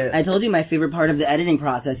damn it. I told you my favorite part of the editing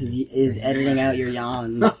process is editing out your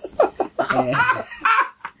yawns.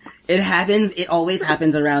 It always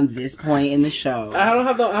happens around this point in the show. I don't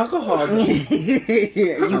have no alcohol. You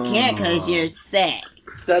can't because you're sick.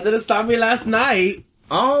 That didn't stop me last night.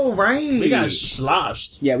 Oh, right. We got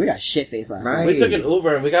sloshed. Yeah, we got shit-faced last night. We took an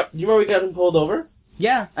Uber. You remember we got him pulled over?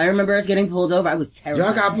 Yeah, I remember us getting pulled over. I was terrified.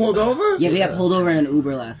 Y'all got pulled over? Yeah, we got pulled over in an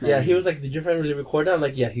Uber last night. Yeah, he was like, did your friend really record that? I'm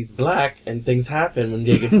like, yeah, he's black, and things happen when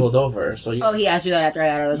they get pulled over. So Oh, he asked you that after I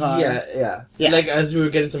got out of the car? Yeah. Like, as we were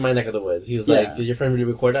getting to my neck of the woods, he was like, did your friend really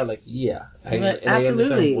record that? I'm like, yeah. Absolutely. I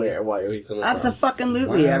understand why are you coming from.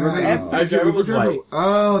 Absolutely. Wow. Our driver was white.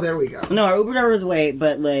 Oh, there we go. No, our Uber driver was white,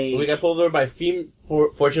 but like... We got pulled over by Fortune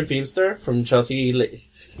Feemster from Chelsea.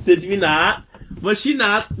 Did we not? Was she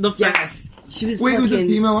not the Yes! She was Wait, it was a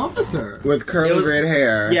female officer. With curly red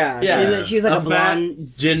hair. Yeah. She was like a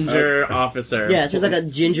blonde... ginger officer. Yeah, she was like a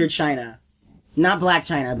ginger China. Not Black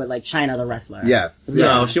China, but like China the wrestler. Yes.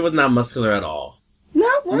 No, she was not muscular at all.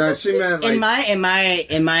 No, she meant like... In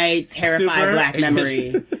my terrified Super? black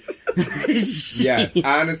memory... Yes,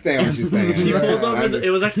 I understand what you're saying. She pulled over. It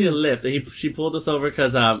was actually a lift. She pulled us over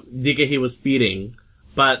because he was speeding.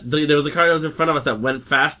 But there was a car that was in front of us that went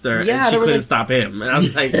faster, and she couldn't stop him. And I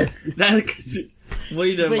was like, what are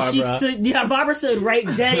you doing, Barbara? Barbara stood right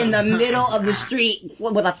dead in the middle of the street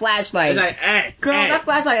with a flashlight. It's like, hey, girl, that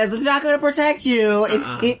flashlight is not going to protect you.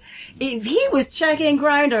 If he was checking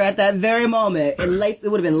Grindr at that very moment, it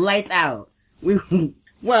would have been lights out.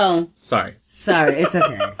 Sorry, it's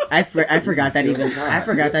okay. I forgot that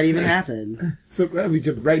even happened. So glad we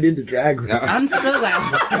jumped right into Drag Race. I'm so glad.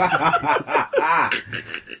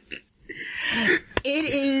 It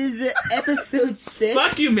is episode 6.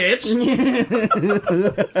 Fuck you, Mitch. Who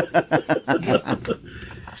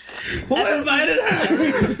invited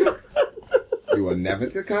her? You are never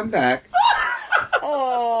to come back.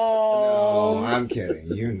 Oh. No, I'm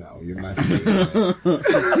kidding. You know, you're my favorite.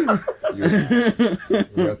 The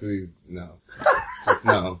rest of these, no. Just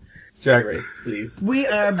no. Drag Race, please. We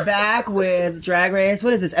are back with Drag Race.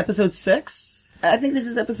 What is this, episode 6? I think this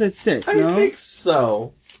is episode 6, no? I think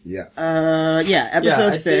so. Yeah.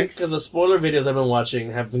 Episode 6. Because the spoiler videos I've been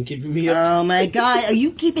watching have been keeping me up. Oh my god, are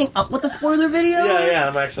you keeping up with the spoiler videos? Yeah,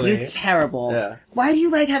 I'm actually. You're terrible. Yeah. Why do you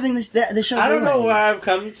like having the show? I don't know where I've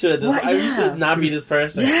come to it. I used to not be this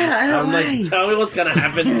person. Yeah, I don't know. I'm like, tell me what's gonna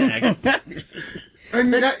happen next.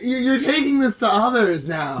 And you're taking this to others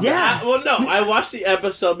now. Yeah. I watched the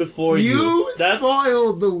episode before you. You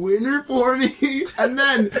spoiled the winner for me, and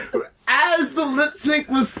then as the lip sync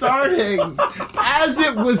was starting,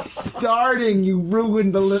 you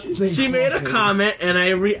ruined the lip sync. She made a comment, and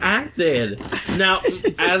I reacted. Now,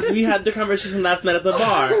 as we had the conversation last night at the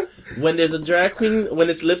bar, when there's a drag queen, when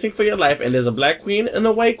it's lip sync for your life, and there's a black queen and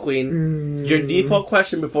a white queen, your default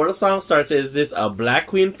question before the song starts is this a black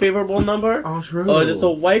queen favorable number? Oh, true. Or is this a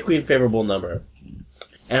white queen favorable number?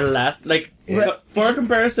 And for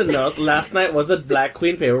comparison notes, last night was a black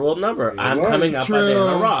queen favorable number. I'm coming up on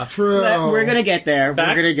Diana Ross. True. We're gonna get there.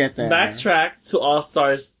 Backtrack to All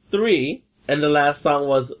Stars 3, and the last song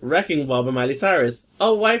was Wrecking Ball by Miley Cyrus,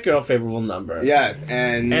 a white girl favorable number. Yes,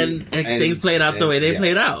 and things played out the way they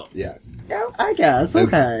played out. Yes. Yeah, I guess.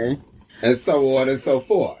 Okay. And so on and so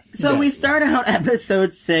forth. So we start out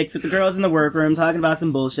episode 6 with the girls in the workroom talking about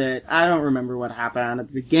some bullshit. I don't remember what happened at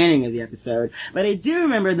the beginning of the episode, but I do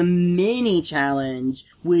remember the mini challenge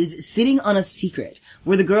was sitting on a secret,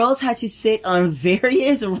 where the girls had to sit on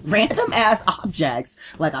various random ass objects,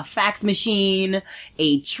 like a fax machine,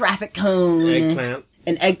 a traffic cone,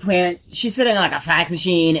 an eggplant. She's sitting on like a fax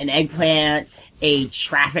machine, an eggplant, a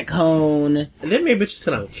traffic cone. And then maybe just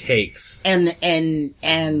sit on cakes. And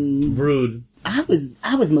rude. I was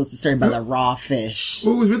most disturbed by the raw fish.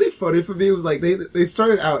 What was really funny for me was like they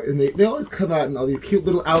started out and they always come out in all these cute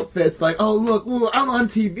little outfits, like, oh look, ooh, I'm on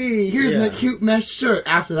TV, here's my cute mesh shirt.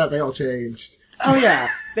 After that they all changed. Oh yeah.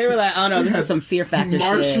 They were like, oh no, this is some Fear Factor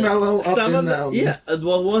marshmallow shit. Up in them. Yeah.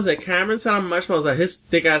 What was it? Cameron said on marshmallows that his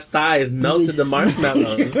thick ass thighs melted the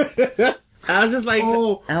marshmallows. I was just like,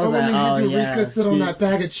 when Eureka sit on that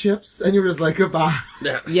bag of chips, and you were just like, goodbye.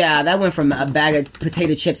 Yeah, that went from a bag of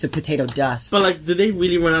potato chips to potato dust. But like, did they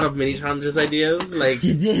really run out of mini challenges ideas? Like,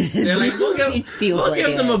 they're like, we'll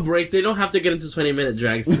give them a break. They don't have to get into 20-minute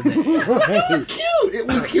drags today. It was cute. It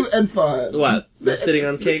was cute and fun. What? They're sitting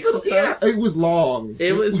on cakes and stuff? Yeah, it was long.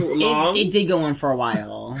 It was long. It did go on for a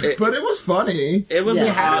while. But it was funny. It was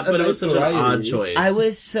odd, but it was such an odd choice. I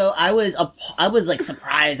was like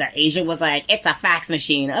surprised that Asia was like, it's a fax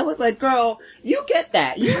machine. I was like, girl, you get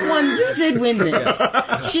that. You won. You did win this.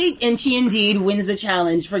 She indeed wins the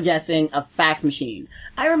challenge for guessing a fax machine.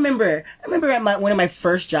 I remember at one of my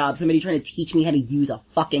first jobs, somebody trying to teach me how to use a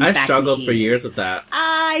fucking fax machine. I struggled for years with that.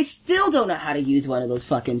 I still don't know how to use one of those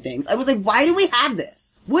fucking things. I was like, why do we have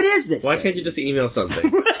this? What is this? Why can't you just email something?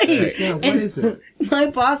 Right. Yeah, what is it? My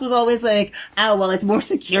boss was always like, oh, well, it's more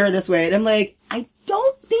secure this way. And I'm like, I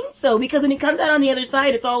don't think think so, because when it comes out on the other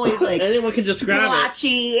side, it's always like anyone can just grab it.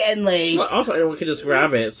 Splotchy and like. Well, also, anyone can just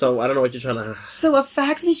grab it. So I don't know what you're trying to. So a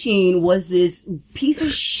fax machine was this piece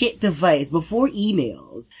of shit device before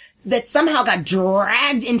emails that somehow got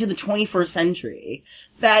dragged into the 21st century.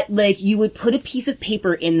 That, like, you would put a piece of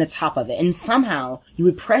paper in the top of it, and somehow you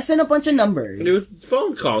would press in a bunch of numbers. And it was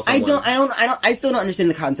phone calls. I still don't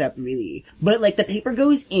understand the concept, really. But, like, the paper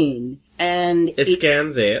goes in, and it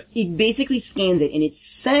scans it. It basically scans it, and it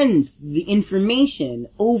sends the information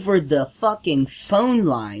over the fucking phone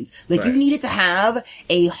lines. Like, you needed to have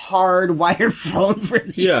a hardwired phone for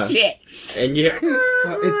this shit. And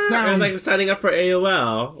it sounds like signing up for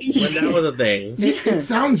AOL when that was a thing. It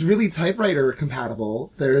sounds really typewriter compatible.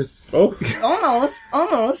 There's almost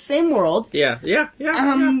same world. Yeah. Yeah,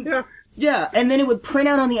 and then it would print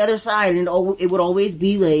out on the other side, and it would always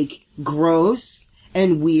be like gross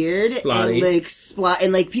and weird Splotty. and like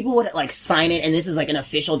and like people would like sign it, and this is like an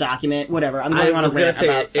official document. Whatever. I'm going on a rant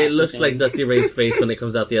about it looks like Dusty Ray's face when it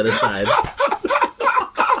comes out the other side.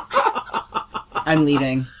 I'm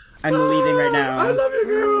leaving right now. I love you,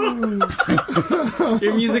 girl.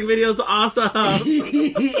 Your music video's awesome.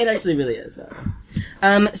 It actually really is.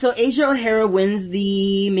 So Asia O'Hara wins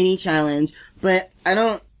the mini challenge, but I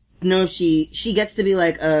don't know if she gets to be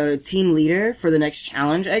like a team leader for the next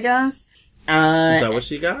challenge, I guess. Is that what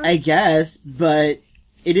she got? I guess, but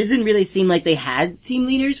it didn't really seem like they had team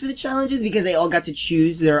leaders for the challenges because they all got to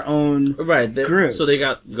choose their own group. So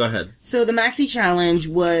go ahead. So the Maxi Challenge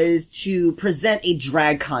was to present a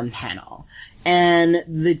DragCon panel. And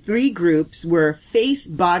the three groups were face,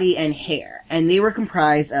 body, and hair. And they were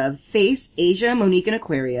comprised of face, Asia, Monique, and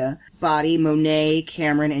Aquaria, body, Monet,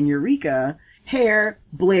 Cameron, and Eureka, hair,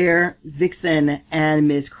 Blair, Vixen, and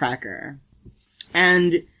Ms. Cracker.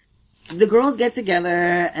 And the girls get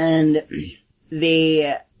together and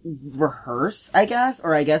they rehearse, I guess,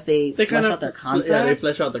 or I guess they flesh out their concepts. Yeah, they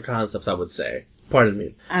flesh out their concepts, I would say. Pardon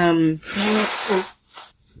me.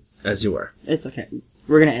 As you were. It's okay.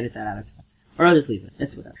 We're gonna edit that out. Or I'll just leave it.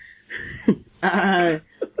 It's whatever.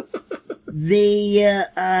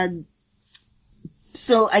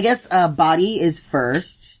 So I guess, body is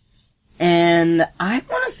first. And I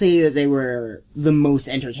want to say that they wthey the most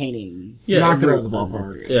entertaining. Yeah, knocked it out of the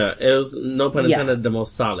ballpark. Yeah, it was, no pun intended, the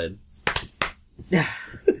most solid.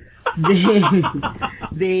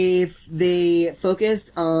 They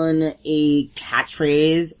focused on a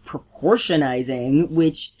catchphrase, proportionizing,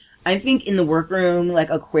 which I think in the workroom,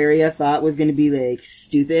 like, Aquaria thought was gonna be, like,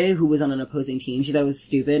 stupid, who was on an opposing team. She thought it was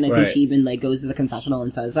stupid, and I think she even, like, goes to the confessional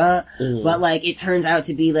and says that. But, like, it turns out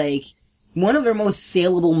to be, like, one of their most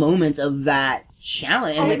saleable moments of that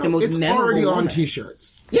challenge, and, like, the most memorable It's already on moments.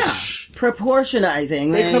 t-shirts. Yeah.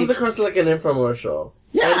 Proportionizing. It comes across like an infomercial.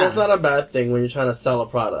 Yeah. And that's not a bad thing when you're trying to sell a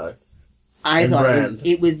product. I thought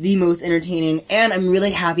it was the most entertaining, and I'm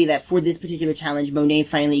really happy that for this particular challenge, Monet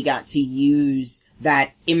finally got to use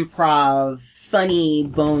that improv, funny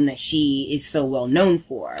bone that she is so well known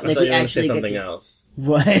for. I thought you were going to say something else.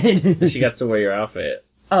 What? She got to wear your outfit.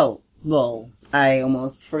 Oh, well, I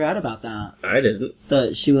almost forgot about that. I didn't.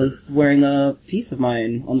 That she was wearing a piece of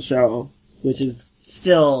mine on the show, which is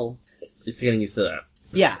still... You're still getting used to that.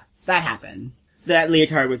 Yeah, that happened. That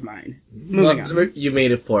leotard was mine. Moving on. You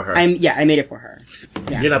made it for her. I made it for her.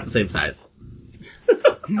 Yeah. You're not the same size.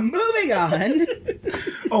 Moving on.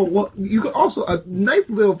 Oh, well, you could also, a nice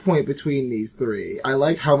little point between these three. I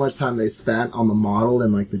liked how much time they spent on the model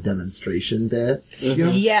and, like, the demonstration bit. Mm-hmm. You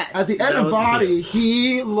know, yes. At the end of Body,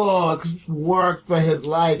 he worked for his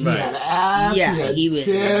life. Right. He had abs, he had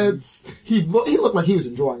tits. He looked like he was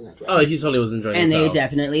enjoying that dress. Oh, he totally was enjoying it. And they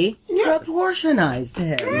definitely proportionized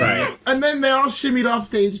him. Right. And then they all shimmied off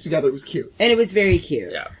stage together. It was cute. And it was very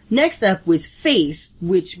cute. Yeah. Next up was Face,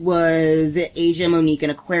 which was Asia, Monique,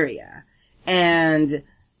 and Aquaria. And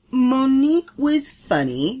Monique was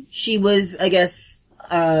funny. She was, I guess,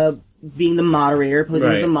 being the moderator,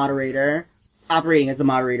 posing as the moderator, operating as the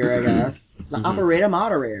moderator, I guess. The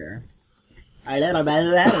moderator.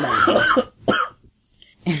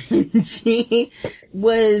 And she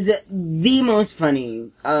was the most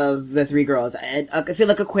funny of the three girls. I feel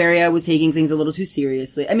like Aquaria was taking things a little too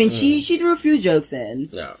seriously. I mean, she threw a few jokes in,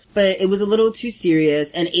 but it was a little too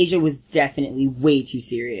serious, and Asia was definitely way too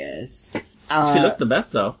serious. She looked the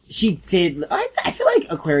best, though. She did. I feel like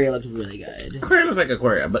Aquaria looked really good. Aquaria looked like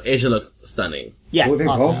Aquaria, but Asia looked stunning. Yes, well, they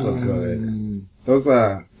both look good. Those,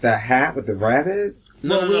 that hat with the rabbits?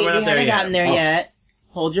 No, we haven't gotten there yet.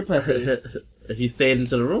 Hold your pussy. If you stayed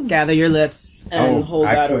into the room. Gather your lips and hold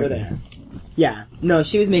that over there. Yeah. No,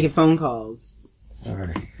 she was making phone calls.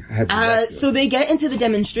 Alright. So they get into the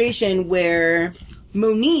demonstration where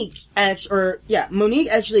Monique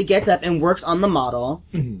actually gets up and works on the model.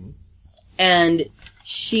 Mm-hmm. And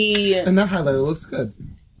that highlighter looks good.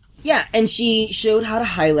 Yeah, and she showed how to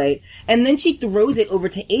highlight, and then she throws it over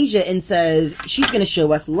to Asia and says she's going to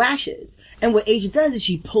show us lashes. And what Asia does is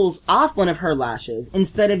she pulls off one of her lashes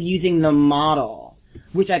instead of using the model,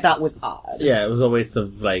 which I thought was odd. Yeah, it was a waste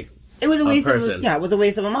of, it was a waste person. It was a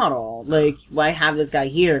waste of a model. Like, why have this guy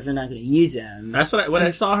here if you're not going to use him? That's what when I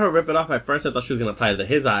saw her rip it off, at first I thought she was going to apply it to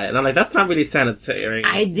his eye. And I'm like, that's not really sanitary.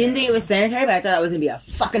 I didn't think it was sanitary, but I thought it was going to be a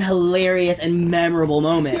fucking hilarious and memorable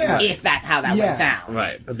moment. Yeah. If that's how that went down.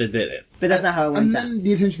 Right, but they did it. But that's not how it went down. And then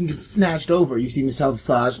the attention gets snatched over. You see Michelle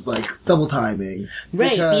Visage, double timing.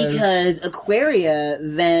 Right, because Aquaria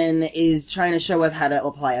then is trying to show us how to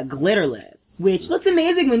apply a glitter lip. Which looks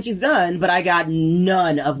amazing when she's done, but I got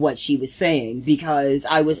none of what she was saying because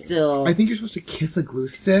I was still... I think you're supposed to kiss a glue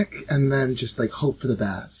stick and then just, hope for the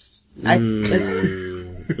best. Was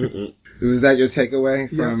that your takeaway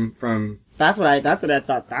from... That's what I thought was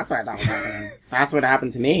happening. That's what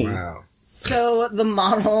happened to me. Wow. So the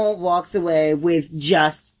model walks away with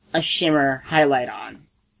just a shimmer highlight on.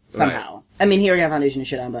 Somehow. Right. I mean, he already had foundation and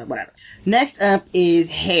shit on, but whatever. Next up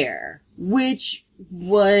is hair, which...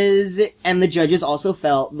 and the judges also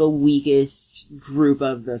felt, the weakest group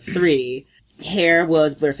of the three. Hair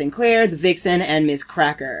was Blair St. Clair, the Vixen, and Miss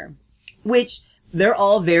Cracker. Which, they're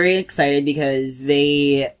all very excited because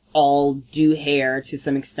they all do hair to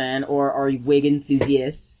some extent, or are wig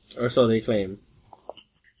enthusiasts. Or so they claim.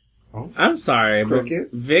 Oh. I'm sorry, but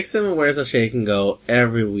Vixen wears a shake and go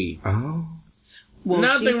every week. Oh. Well,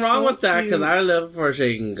 nothing wrong with that, because I live for a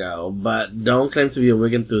shake and go, but don't claim to be a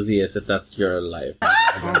wig enthusiast if that's your life. But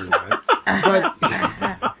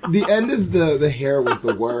the end of the hair was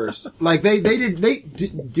the worst. They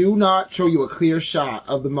do not show you a clear shot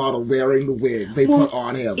of the model wearing the wig they put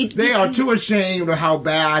on him. They are too ashamed of how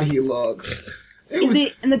bad he looks. And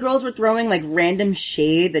the girls were throwing, random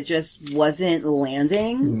shade that just wasn't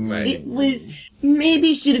landing. Right. It was,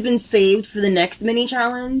 maybe should have been saved for the next mini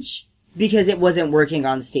challenge. Because it wasn't working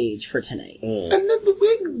on stage for tonight. And then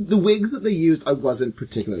the wigs that they used, I wasn't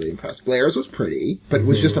particularly impressed. Blair's was pretty, but it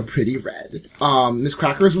was just a pretty red. Miss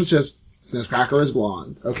Cracker's was just, Miss Cracker is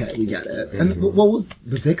blonde. Okay, we get it. And what was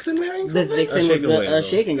the Vixen wearing something? The Vixen was a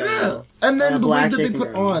shaking girl. Yeah. And then the wig that they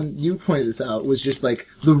put on, you pointed this out, was just the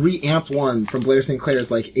re-amped one from Blair St. Clair's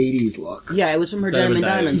 80s look. Yeah, it was from her Diamond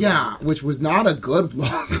Diamond. Yeah, which was not a good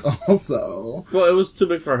look also. Well, it was too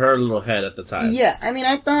big for her little head at the time. Yeah, I mean,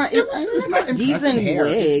 I thought it was not a decent hair.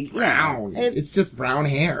 wig. It's brown. Yeah. It's just brown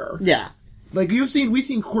hair. Yeah. We've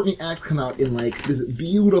seen Courtney Act come out in this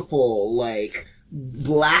beautiful,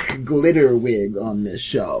 black glitter wig on this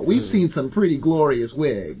show. We've seen some pretty glorious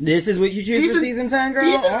wigs. This is what you choose for season 10, girl?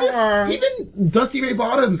 Even Dusty Ray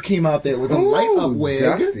Bottoms came out there with a light-up wig.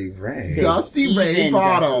 Dusty Ray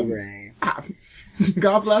Bottoms.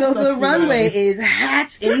 God bless So the runway is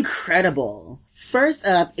hats incredible. First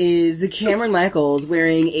up is Cameron Michaels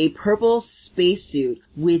wearing a purple spacesuit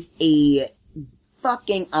with a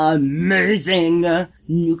fucking amazing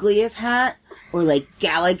nucleus hat. Or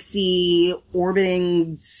galaxy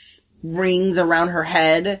orbiting rings around her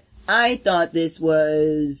head. I thought this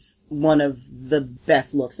was one of the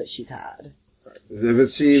best looks that she's had.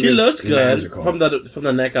 She looked good from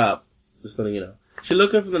the neck up. Just letting you know. She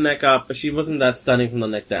looked good from the neck up, but she wasn't that stunning from the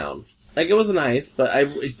neck down. It was nice, but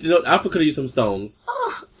Alpha could have used some stones.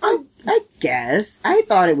 I guess. I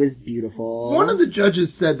thought it was beautiful. One of the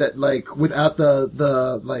judges said that, without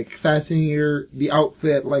the fascinator, the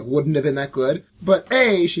outfit, wouldn't have been that good. But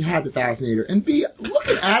A, she had the fascinator, and B,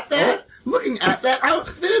 looking at that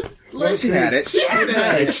outfit, she had it. She had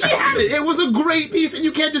it. It was a great piece, and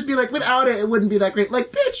you can't just be without it wouldn't be that great.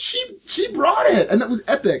 Bitch, she brought it, and that was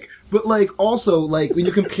epic. But, also, when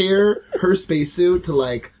you compare her spacesuit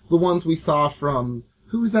to, the ones we saw from,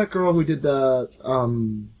 who was that girl who did the,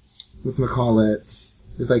 whatchamacallit?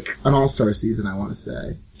 It was an all-star season, I want to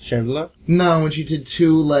say. Chandler? No, when she did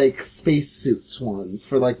two, spacesuits ones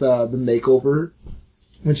for, the makeover.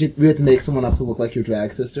 When we had to make someone up to look like your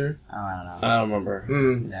drag sister. Oh, I don't know. I don't remember.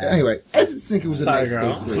 No. Anyway, I just think it was a nice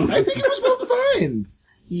spacesuit. I think it was well designed.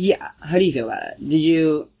 Yeah. How do you feel about it? Did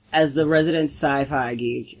you, as the resident sci-fi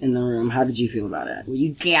geek in the room, how did you feel about it? Were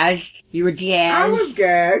you gagged? You were gagged? I was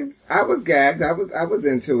gagged. I was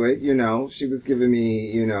into it, She was giving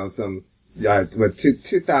me, some,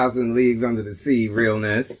 2,000 Leagues Under the Sea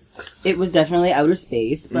realness. It was definitely outer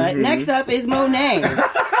space, but next up is Monet.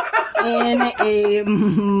 In a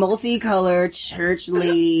multicolored church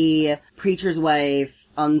lady preacher's wife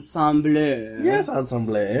ensemble. Yes,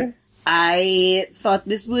 ensemble. I thought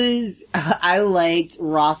this was, I liked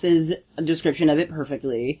Ross's description of it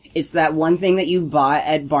perfectly. It's that one thing that you bought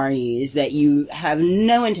at Barney's that you have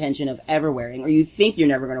no intention of ever wearing, or you think you're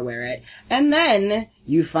never going to wear it, and then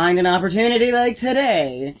you find an opportunity like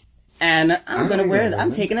today, and I'm going to wear it.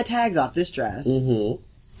 I'm taking the tags off this dress. Mm-hmm.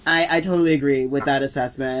 I totally agree with that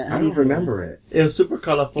assessment. I don't remember it. It was super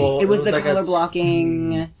colorful. It was the like color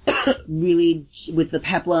blocking, really, with the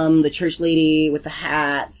peplum, the church lady, with the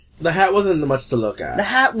hat. The hat wasn't much to look at. The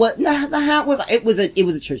hat was, it was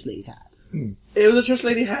a church lady's hat. It was a church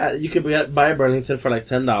lady hat. You could buy at Burlington for like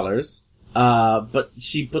 $10. But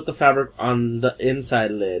she put the fabric on the inside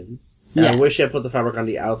lid. And I wish she had put the fabric on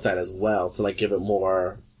the outside as well to like give it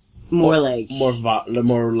more life.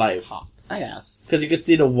 I guess. Because you can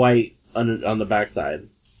see the white on the backside.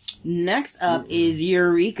 Next up is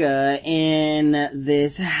Eureka in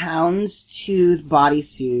this houndstooth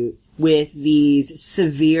bodysuit with these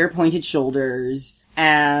severe pointed shoulders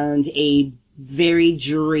and a very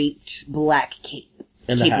draped black cape.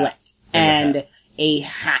 And a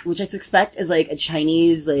hat, which I suspect is like a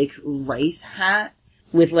Chinese like rice hat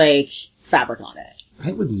with like fabric on it.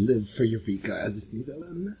 I would live for Eureka as a new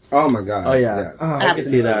villain. Oh my god. Oh yeah. Yes. I can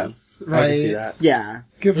see that. Right? I can see that. Yeah.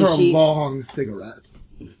 Give her a long cigarette.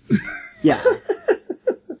 Yeah.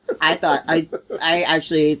 I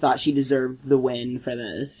actually thought she deserved the win for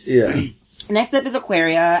this. Yeah. Next up is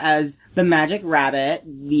Aquaria as the magic rabbit.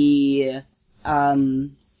 I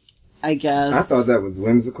guess. I thought that was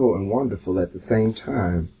whimsical and wonderful at the same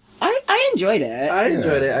time. I enjoyed it. I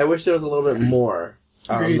enjoyed it. I wish there was a little bit more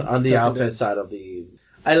on the outfit side of the...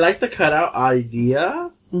 I like the cutout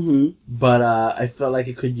idea, but I felt like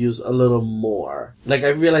it could use a little more. Like, I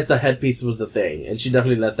realized the headpiece was the thing, and she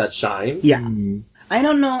definitely let that shine. Yeah. I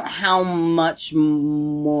don't know how much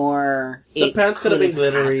more... The pants could have been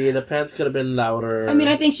glittery, the pants could have been louder. I mean,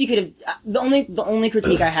 I think she could have... The only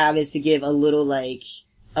critique I have is to give a little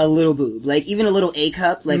boob. Like, even a little A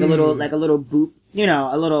cup, like a little boob, you know,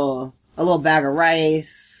 a little bag of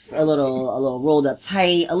rice, a little rolled up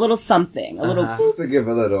tight, a little something, a little just to give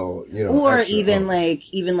a little, you know, or even like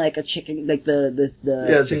a chicken, like the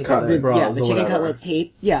chicken cutlet bras, the chicken cutlet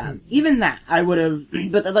tape, even that I would have,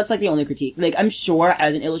 but that's like the only critique. Like, I'm sure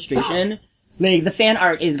as an illustration, like the fan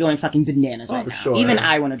art is going fucking bananas right now. Sure. Even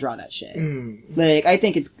I want to draw that shit. Like, I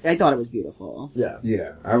thought it was beautiful. Yeah,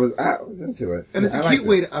 I was into it, and it's a cute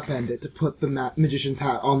way to upend it, to put the magician's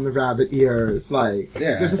hat on the rabbit ears. Like,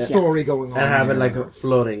 there's a story going on, and have it like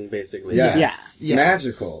floating, basically. Yes.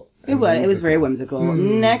 Magical. It was very whimsical.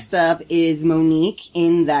 Next up is Monique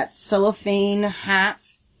in that cellophane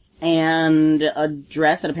hat and a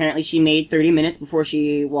dress that apparently she made 30 minutes before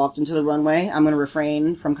she walked into the runway. I'm going to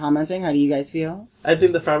refrain from commenting. How do you guys feel? I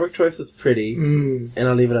think the fabric choice was pretty, and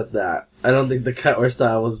I'll leave it at that. I don't think the cut or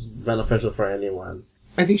style was beneficial for anyone.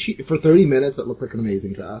 I think for 30 minutes, that looked like an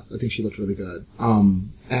amazing dress. I think she looked really good.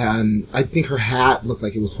 And I think her hat looked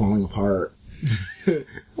like it was falling apart.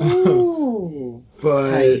 Ooh.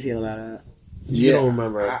 But how do you feel about it? You don't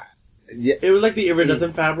remember. It was like the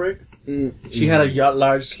iridescent fabric. She had a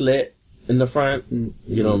large slit in the front.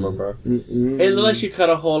 You don't remember. It looked like she cut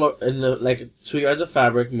a hole in like 2 yards of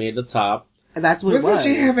fabric, made the top. That's what it was.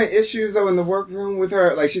 Wasn't she having issues though in the workroom with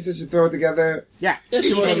her? Like, she said she'd throw it together. Yeah.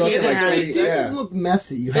 She was looking like it didn't look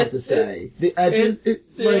messy, you have to say. The edges, it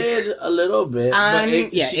did a little bit. But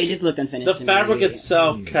it just looked unfinished. The fabric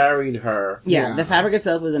itself carried her. Yeah, the fabric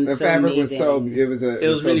itself was amazing. The fabric was it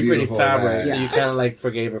was really pretty beautiful, fabric, so you kind of like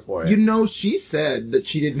forgave her for it. You know, she said that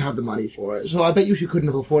she didn't have the money for it, so I bet you she couldn't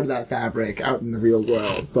have afforded that fabric out in the real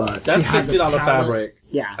world. But that's $60 fabric.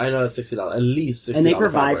 Yeah. I know that's $60. At least $60. And they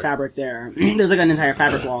provide fabric there. There's like an entire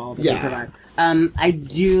fabric wall that they provide. I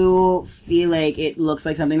do feel like it looks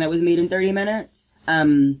like something that was made in 30 minutes.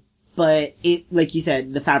 But it, like you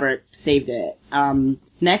said, the fabric saved it.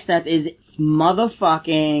 Next up is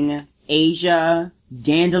motherfucking Asia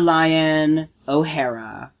Dandelion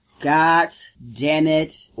O'Hara. God damn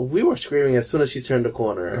it. We were screaming as soon as she turned the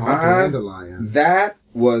corner. Dandelion. That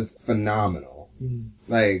was phenomenal.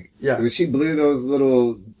 Like, when she blew those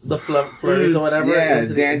little... The flurries or whatever. Yeah,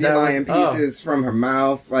 dandelion pieces from her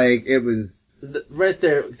mouth. Like, it was... Right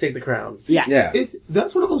there, take the crown. Yeah.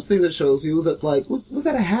 That's one of those things that shows you that, like, was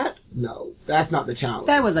that a hat? No, that's not the challenge.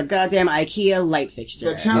 That was a goddamn IKEA light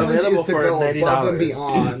fixture. The challenge is to go above and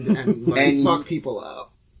beyond and fuck people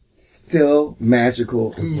up. Still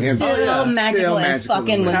magical. Still magical and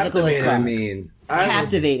fucking whimsical as fuck. I mean...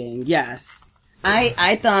 Captivating, yes.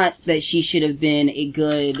 I thought that she should have been a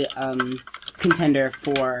good contender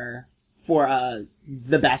for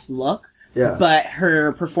the best look. Yeah. But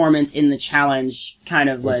her performance in the challenge kind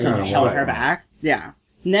of held her back. Yeah.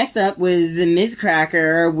 Next up was Ms.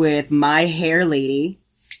 Cracker with My Hair Lady.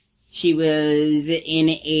 She was in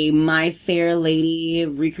a My Fair Lady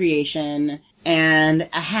recreation and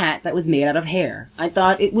a hat that was made out of hair. I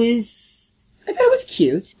thought it was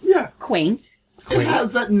cute. Yeah. Quaint. It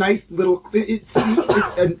has that nice little...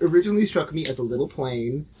 It originally struck me as a little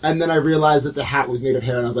plain, and then I realized that the hat was made of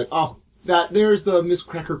hair, and I was like, oh, there's the Miss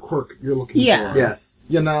Cracker quirk you're looking for. Yes.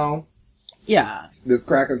 You know? Yeah. This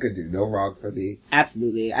Cracker could do no wrong for me.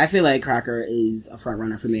 Absolutely. I feel like Cracker is a front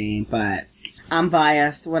runner for me, but I'm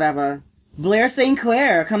biased, whatever. Blair St.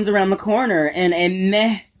 Clair comes around the corner in a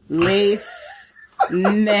meh lace.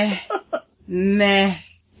 Meh.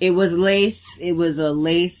 It was lace. It was a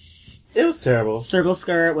lace. It was terrible. Circle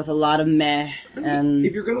skirt with a lot of meh. And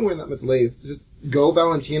if you're gonna wear that much lace, just go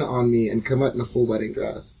Valentina on me and come out in a full wedding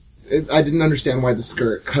dress. I didn't understand why the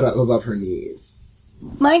skirt cut up above her knees.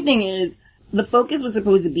 My thing is, the focus was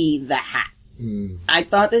supposed to be the hats. I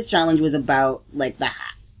thought this challenge was about, like, the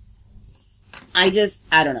hats. I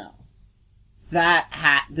don't know. That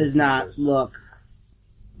hat does not look,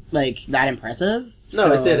 like, that impressive.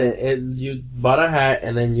 No, it didn't. You bought a hat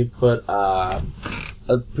and then you put a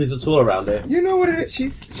piece of tulle around it. You know what it is?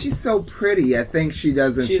 She's so pretty. I think she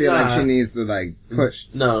doesn't feel like she needs to, like, push.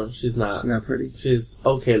 No, she's not. She's not pretty? She's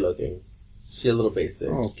okay looking. She's a little basic.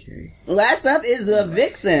 Okay. Last up is the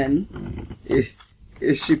Vixen.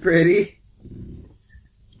 Is she pretty?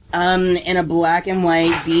 In a black and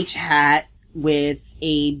white beach hat with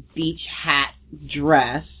a beach hat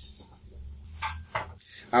dress.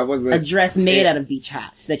 A dress made out of beach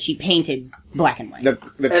hats that she painted black and white. The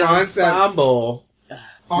concept. Ensemble.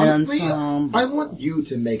 Honestly, I want you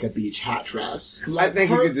to make a beach hat dress. I think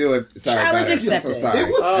you could do it. Sorry, challenge accepted. So sorry. It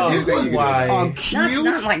was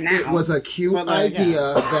not like now. It was a cute idea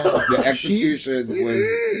that the execution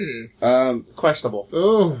was questionable.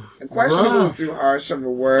 Oh, questionable is too harsh of a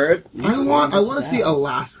word. I want to see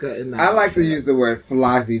Alaska in that. I like to use the word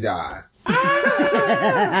flazzy-da.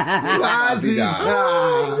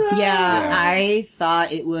 Yeah, I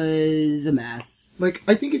thought it was a mess. Like,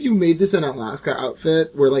 I think if you made this an Alaska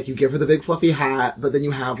outfit, where, like, you give her the big fluffy hat, but then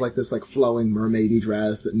you have, like, this, like, flowing mermaidy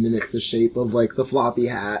dress that mimics the shape of, like, the floppy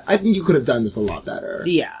hat, I think you could have done this a lot better.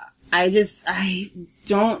 Yeah. I get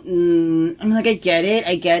it.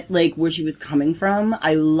 I get, like, where she was coming from.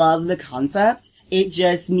 I love the concept. It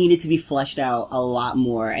just needed to be fleshed out a lot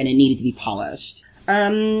more, and it needed to be polished.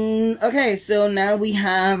 Okay, so now we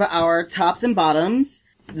have our tops and bottoms.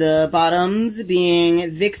 The bottoms being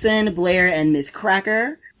Vixen, Blair, and Miss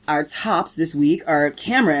Cracker. Our tops this week are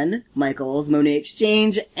Cameron, Michaels, Monet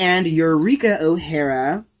Exchange, and Eureka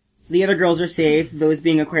O'Hara. The other girls are safe, those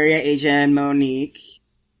being Aquaria, Asia, and Monique.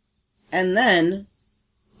 And then,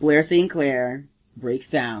 Blair St. Clair breaks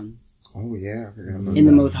down. Oh yeah, I forgot about in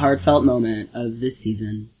the most heartfelt moment of this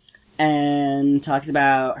season. And talks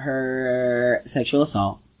about her sexual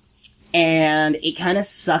assault. And it kind of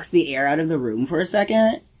sucks the air out of the room for a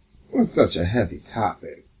second. It's such a heavy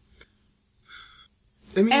topic.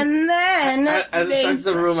 I mean, and then as it sucks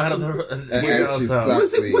the room out of the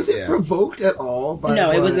room. Was it provoked at all?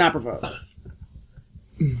 No, it was not provoked.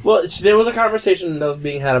 Well, there was a conversation that was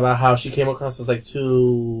being had about how she came across as like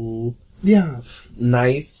too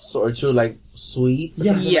nice or too like sweet.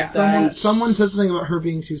 Someone said something about her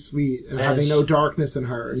being too sweet and having no darkness in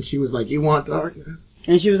her, and she was like, "You want darkness?"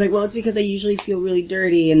 And she was like, "Well, it's because I usually feel really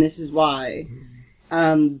dirty, and this is why."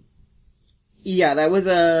 Yeah, that was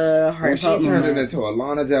a heartfelt moment. She turned it into a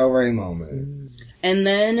Lana Del Rey moment. And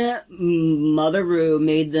then Mother Rue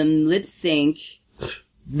made them lip sync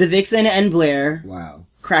the Vixen and Blair. Wow.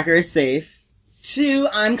 Cracker is safe. To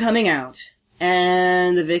I'm Coming Out.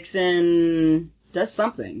 And the Vixen does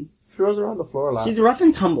something. She rolls around the floor a lot. She's rough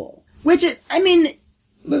and tumble. Which is, I mean...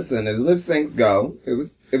 Listen, as lip syncs go, it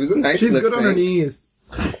was a nice She's lip good sync. on her knees.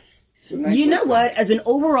 You know what? As an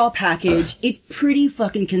overall package, it's pretty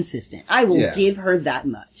fucking consistent. I will give her that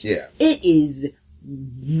much. Yeah. It is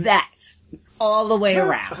that all the way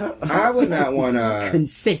around. I would not want to...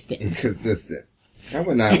 Consistent. I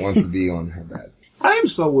would not want to be on her best. I am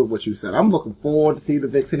so with what you said. I'm looking forward to see the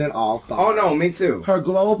Vixen in All Stars. Oh no, me too. Her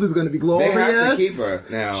glow up is going to be glorious. They have to keep her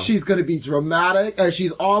now. She's going to be dramatic.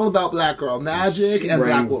 She's all about black girl magic and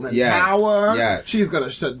black woman power. Yes. She's going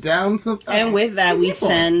to shut down some. And with that, we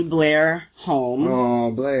send Blair home.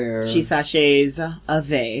 Oh, Blair. She sachets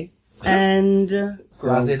away. And...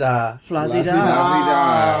 Flazida.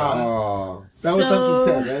 Oh. That was something you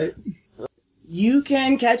said, right? You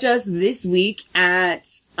can catch us this week at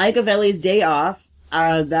Icavelli's Day Off.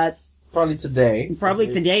 That's probably today. Probably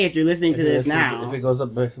today if you're listening to this now. If it goes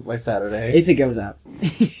up by Saturday. If it goes up.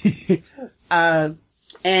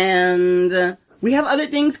 And We have other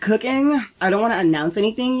things cooking. I don't want to announce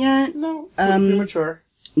anything yet. No, premature.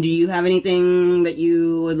 Do you have anything that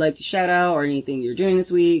you would like to shout out or anything you're doing this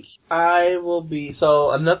week? I will be,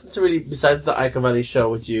 so nothing to really, besides the Icon Valley show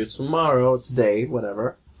with you today,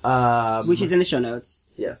 whatever. Which is in the show notes.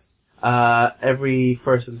 Yes. Every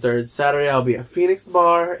first and third Saturday I'll be at Phoenix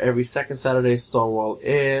Bar. Every second Saturday, Stonewall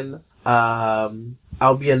Inn.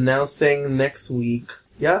 I'll be announcing next week.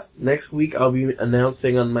 Yes, next week I'll be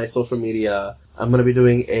announcing on my social media. I'm gonna be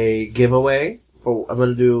doing a giveaway. I'm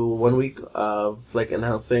gonna do 1 week of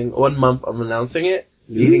announcing, 1 month of announcing it,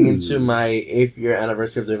 leading into my 8th year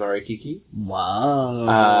anniversary of doing Arikiki.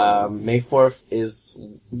 Wow. June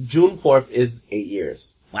 4th is 8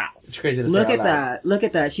 years. Wow. It's crazy to say. Look at that. Look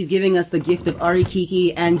at that. She's giving us the gift of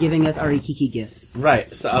Arikiki and giving us Arikiki gifts.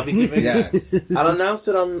 Right. So I'll be giving, I'll announce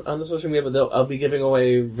it on the social media, but I'll be giving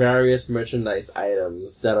away various merchandise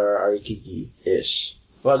items that are Arikiki-ish.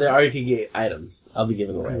 Well, they're Arikiki items I'll be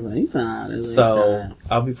giving away. I like that. So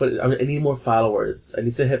I'll be I need more followers. I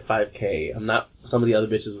need to hit 5K. I'm not some of the other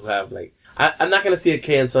bitches who have I'm not gonna see a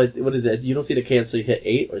K until, what is it? You don't see the K until you hit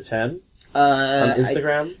 8 or 10? On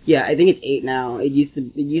Instagram? I think it's 8 now. It used to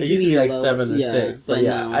be like 7 or 6. But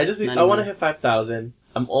yeah, I want to hit 5,000.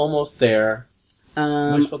 I'm almost there.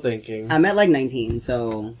 Wishful thinking. I'm at 19,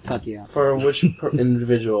 so fuck you. For which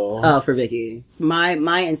individual? Oh, for Vicky. My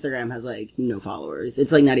Instagram has no followers.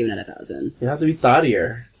 It's not even at 1,000. You have to be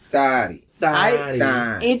thottier. Thotty.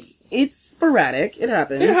 It's sporadic. It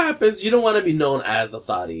happens. It happens. You don't want to be known as the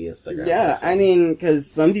thotty Instagram. Yeah, person. I mean, because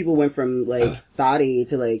some people went from thotty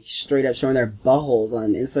to straight up showing their buttholes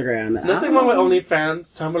on Instagram. Nothing wrong with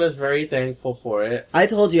OnlyFans. Tumblr is very thankful for it. I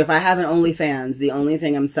told you, if I have an OnlyFans, the only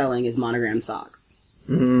thing I'm selling is monogram socks.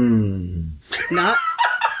 Not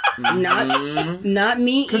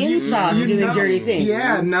me in socks doing dirty things.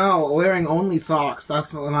 Yeah, no, wearing only socks.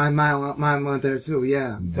 That's what mine went there too.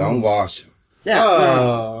 Yeah, don't wash them. Yeah.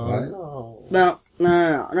 Oh, no.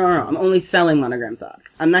 I'm only selling monogram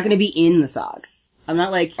socks. I'm not going to be in the socks. I'm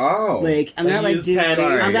not I'm not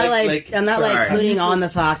putting on the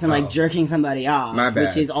socks and jerking somebody off. My bad.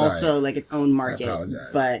 Which is also its own market.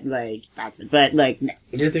 But no.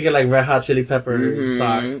 You're thinking Red Hot Chili Peppers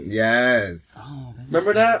socks. Yes. Oh,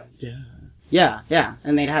 remember that? Yeah. Yeah.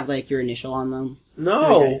 And they'd have your initial on them.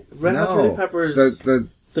 No. Red Hot Chili Peppers.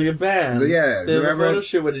 The band. Yeah. There was a photo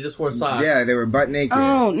shoot where they just wore socks. Yeah, they were butt naked.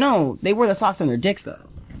 Oh, no. They wore the socks on their dicks, though.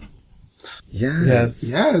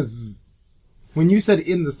 Yes. When you said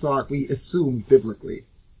in the sock, we assumed biblically.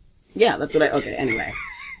 Yeah, that's what okay, anyway.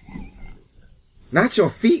 Not your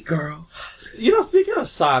feet, girl. Speaking of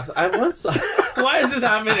socks, I want socks. Why is this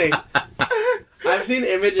happening? I've seen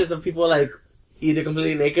images of people either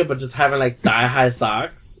completely naked but just having thigh-high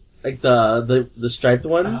socks. The striped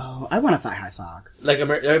ones. Oh, I want a thigh-high sock.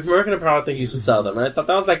 American Apparel, I think, used to sell them. And I thought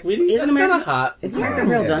that was really, that's kind of hot. Is American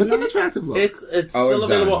Apparel done? It's an attractive look. It's still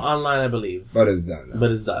available online, I believe. But it's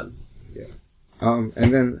done. Yeah.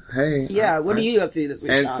 And then, hey. Yeah, what are you up to this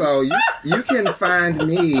week, And Sean? so you can find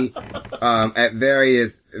me at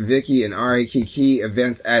various Vicky and Ari Kiki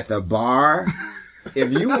events at the bar.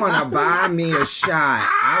 If you want to buy me a shot,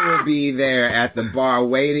 I will be there at the bar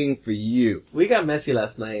waiting for you. We got messy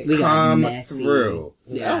last night. Come through.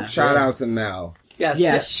 Yeah. Shout out to Mel.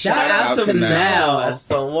 Yes. Shout out to Mel at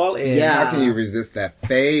Stonewall Inn. Yeah. How can you resist that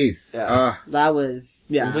face? Yeah. That was,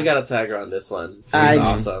 yeah. We gotta tag her on this one. It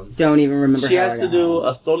was awesome. Don't even remember She has to do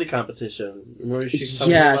a Stoli competition. Remember she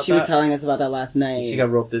was telling us about that last night. She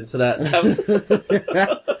got roped into that.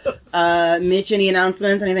 Mitch, any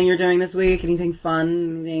announcements? Anything you're doing this week? Anything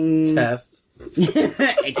fun? Anything? Test.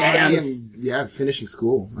 Exams. Yeah, finishing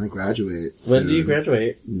school. I graduate. When do you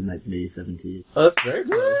graduate? May 17th. Oh, that's very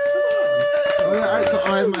close. Oh, yeah, alright, so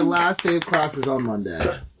I have my last day of classes on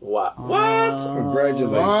Monday. Wow. What?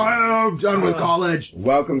 Congratulations. Oh, I'm done with college.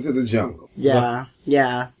 Welcome to the jungle. Yeah.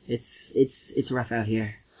 It's rough out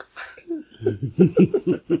here.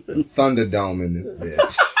 Thunderdome in this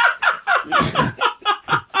bitch.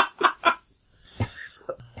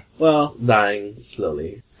 Well, Dying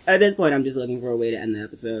slowly. at this point, I'm just looking for a way to end the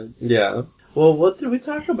episode. Yeah. Well, what did we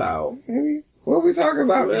talk about? What we talking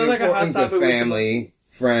about? Well, The a hot importance of topic family,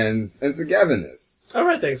 friends, and togetherness.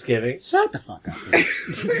 Alright, Thanksgiving. Shut the fuck up. What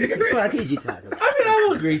the fuck did you talk about? I mean, I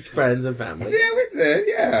will grease friends and family. Yeah, we did,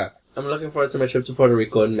 yeah. I'm looking forward to my trip to Puerto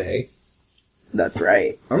Rico in May. That's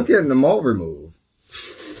right. I'm getting the mole removed.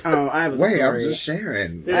 Oh, I have a Wait, story. I was just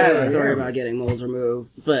sharing. I have a story about getting moles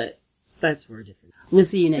removed, but that's for a different. We'll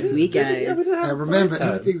see you next week, guys. And remember,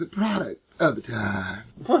 everything's a product of the time.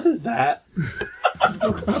 What is that?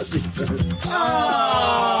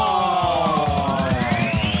 Oh!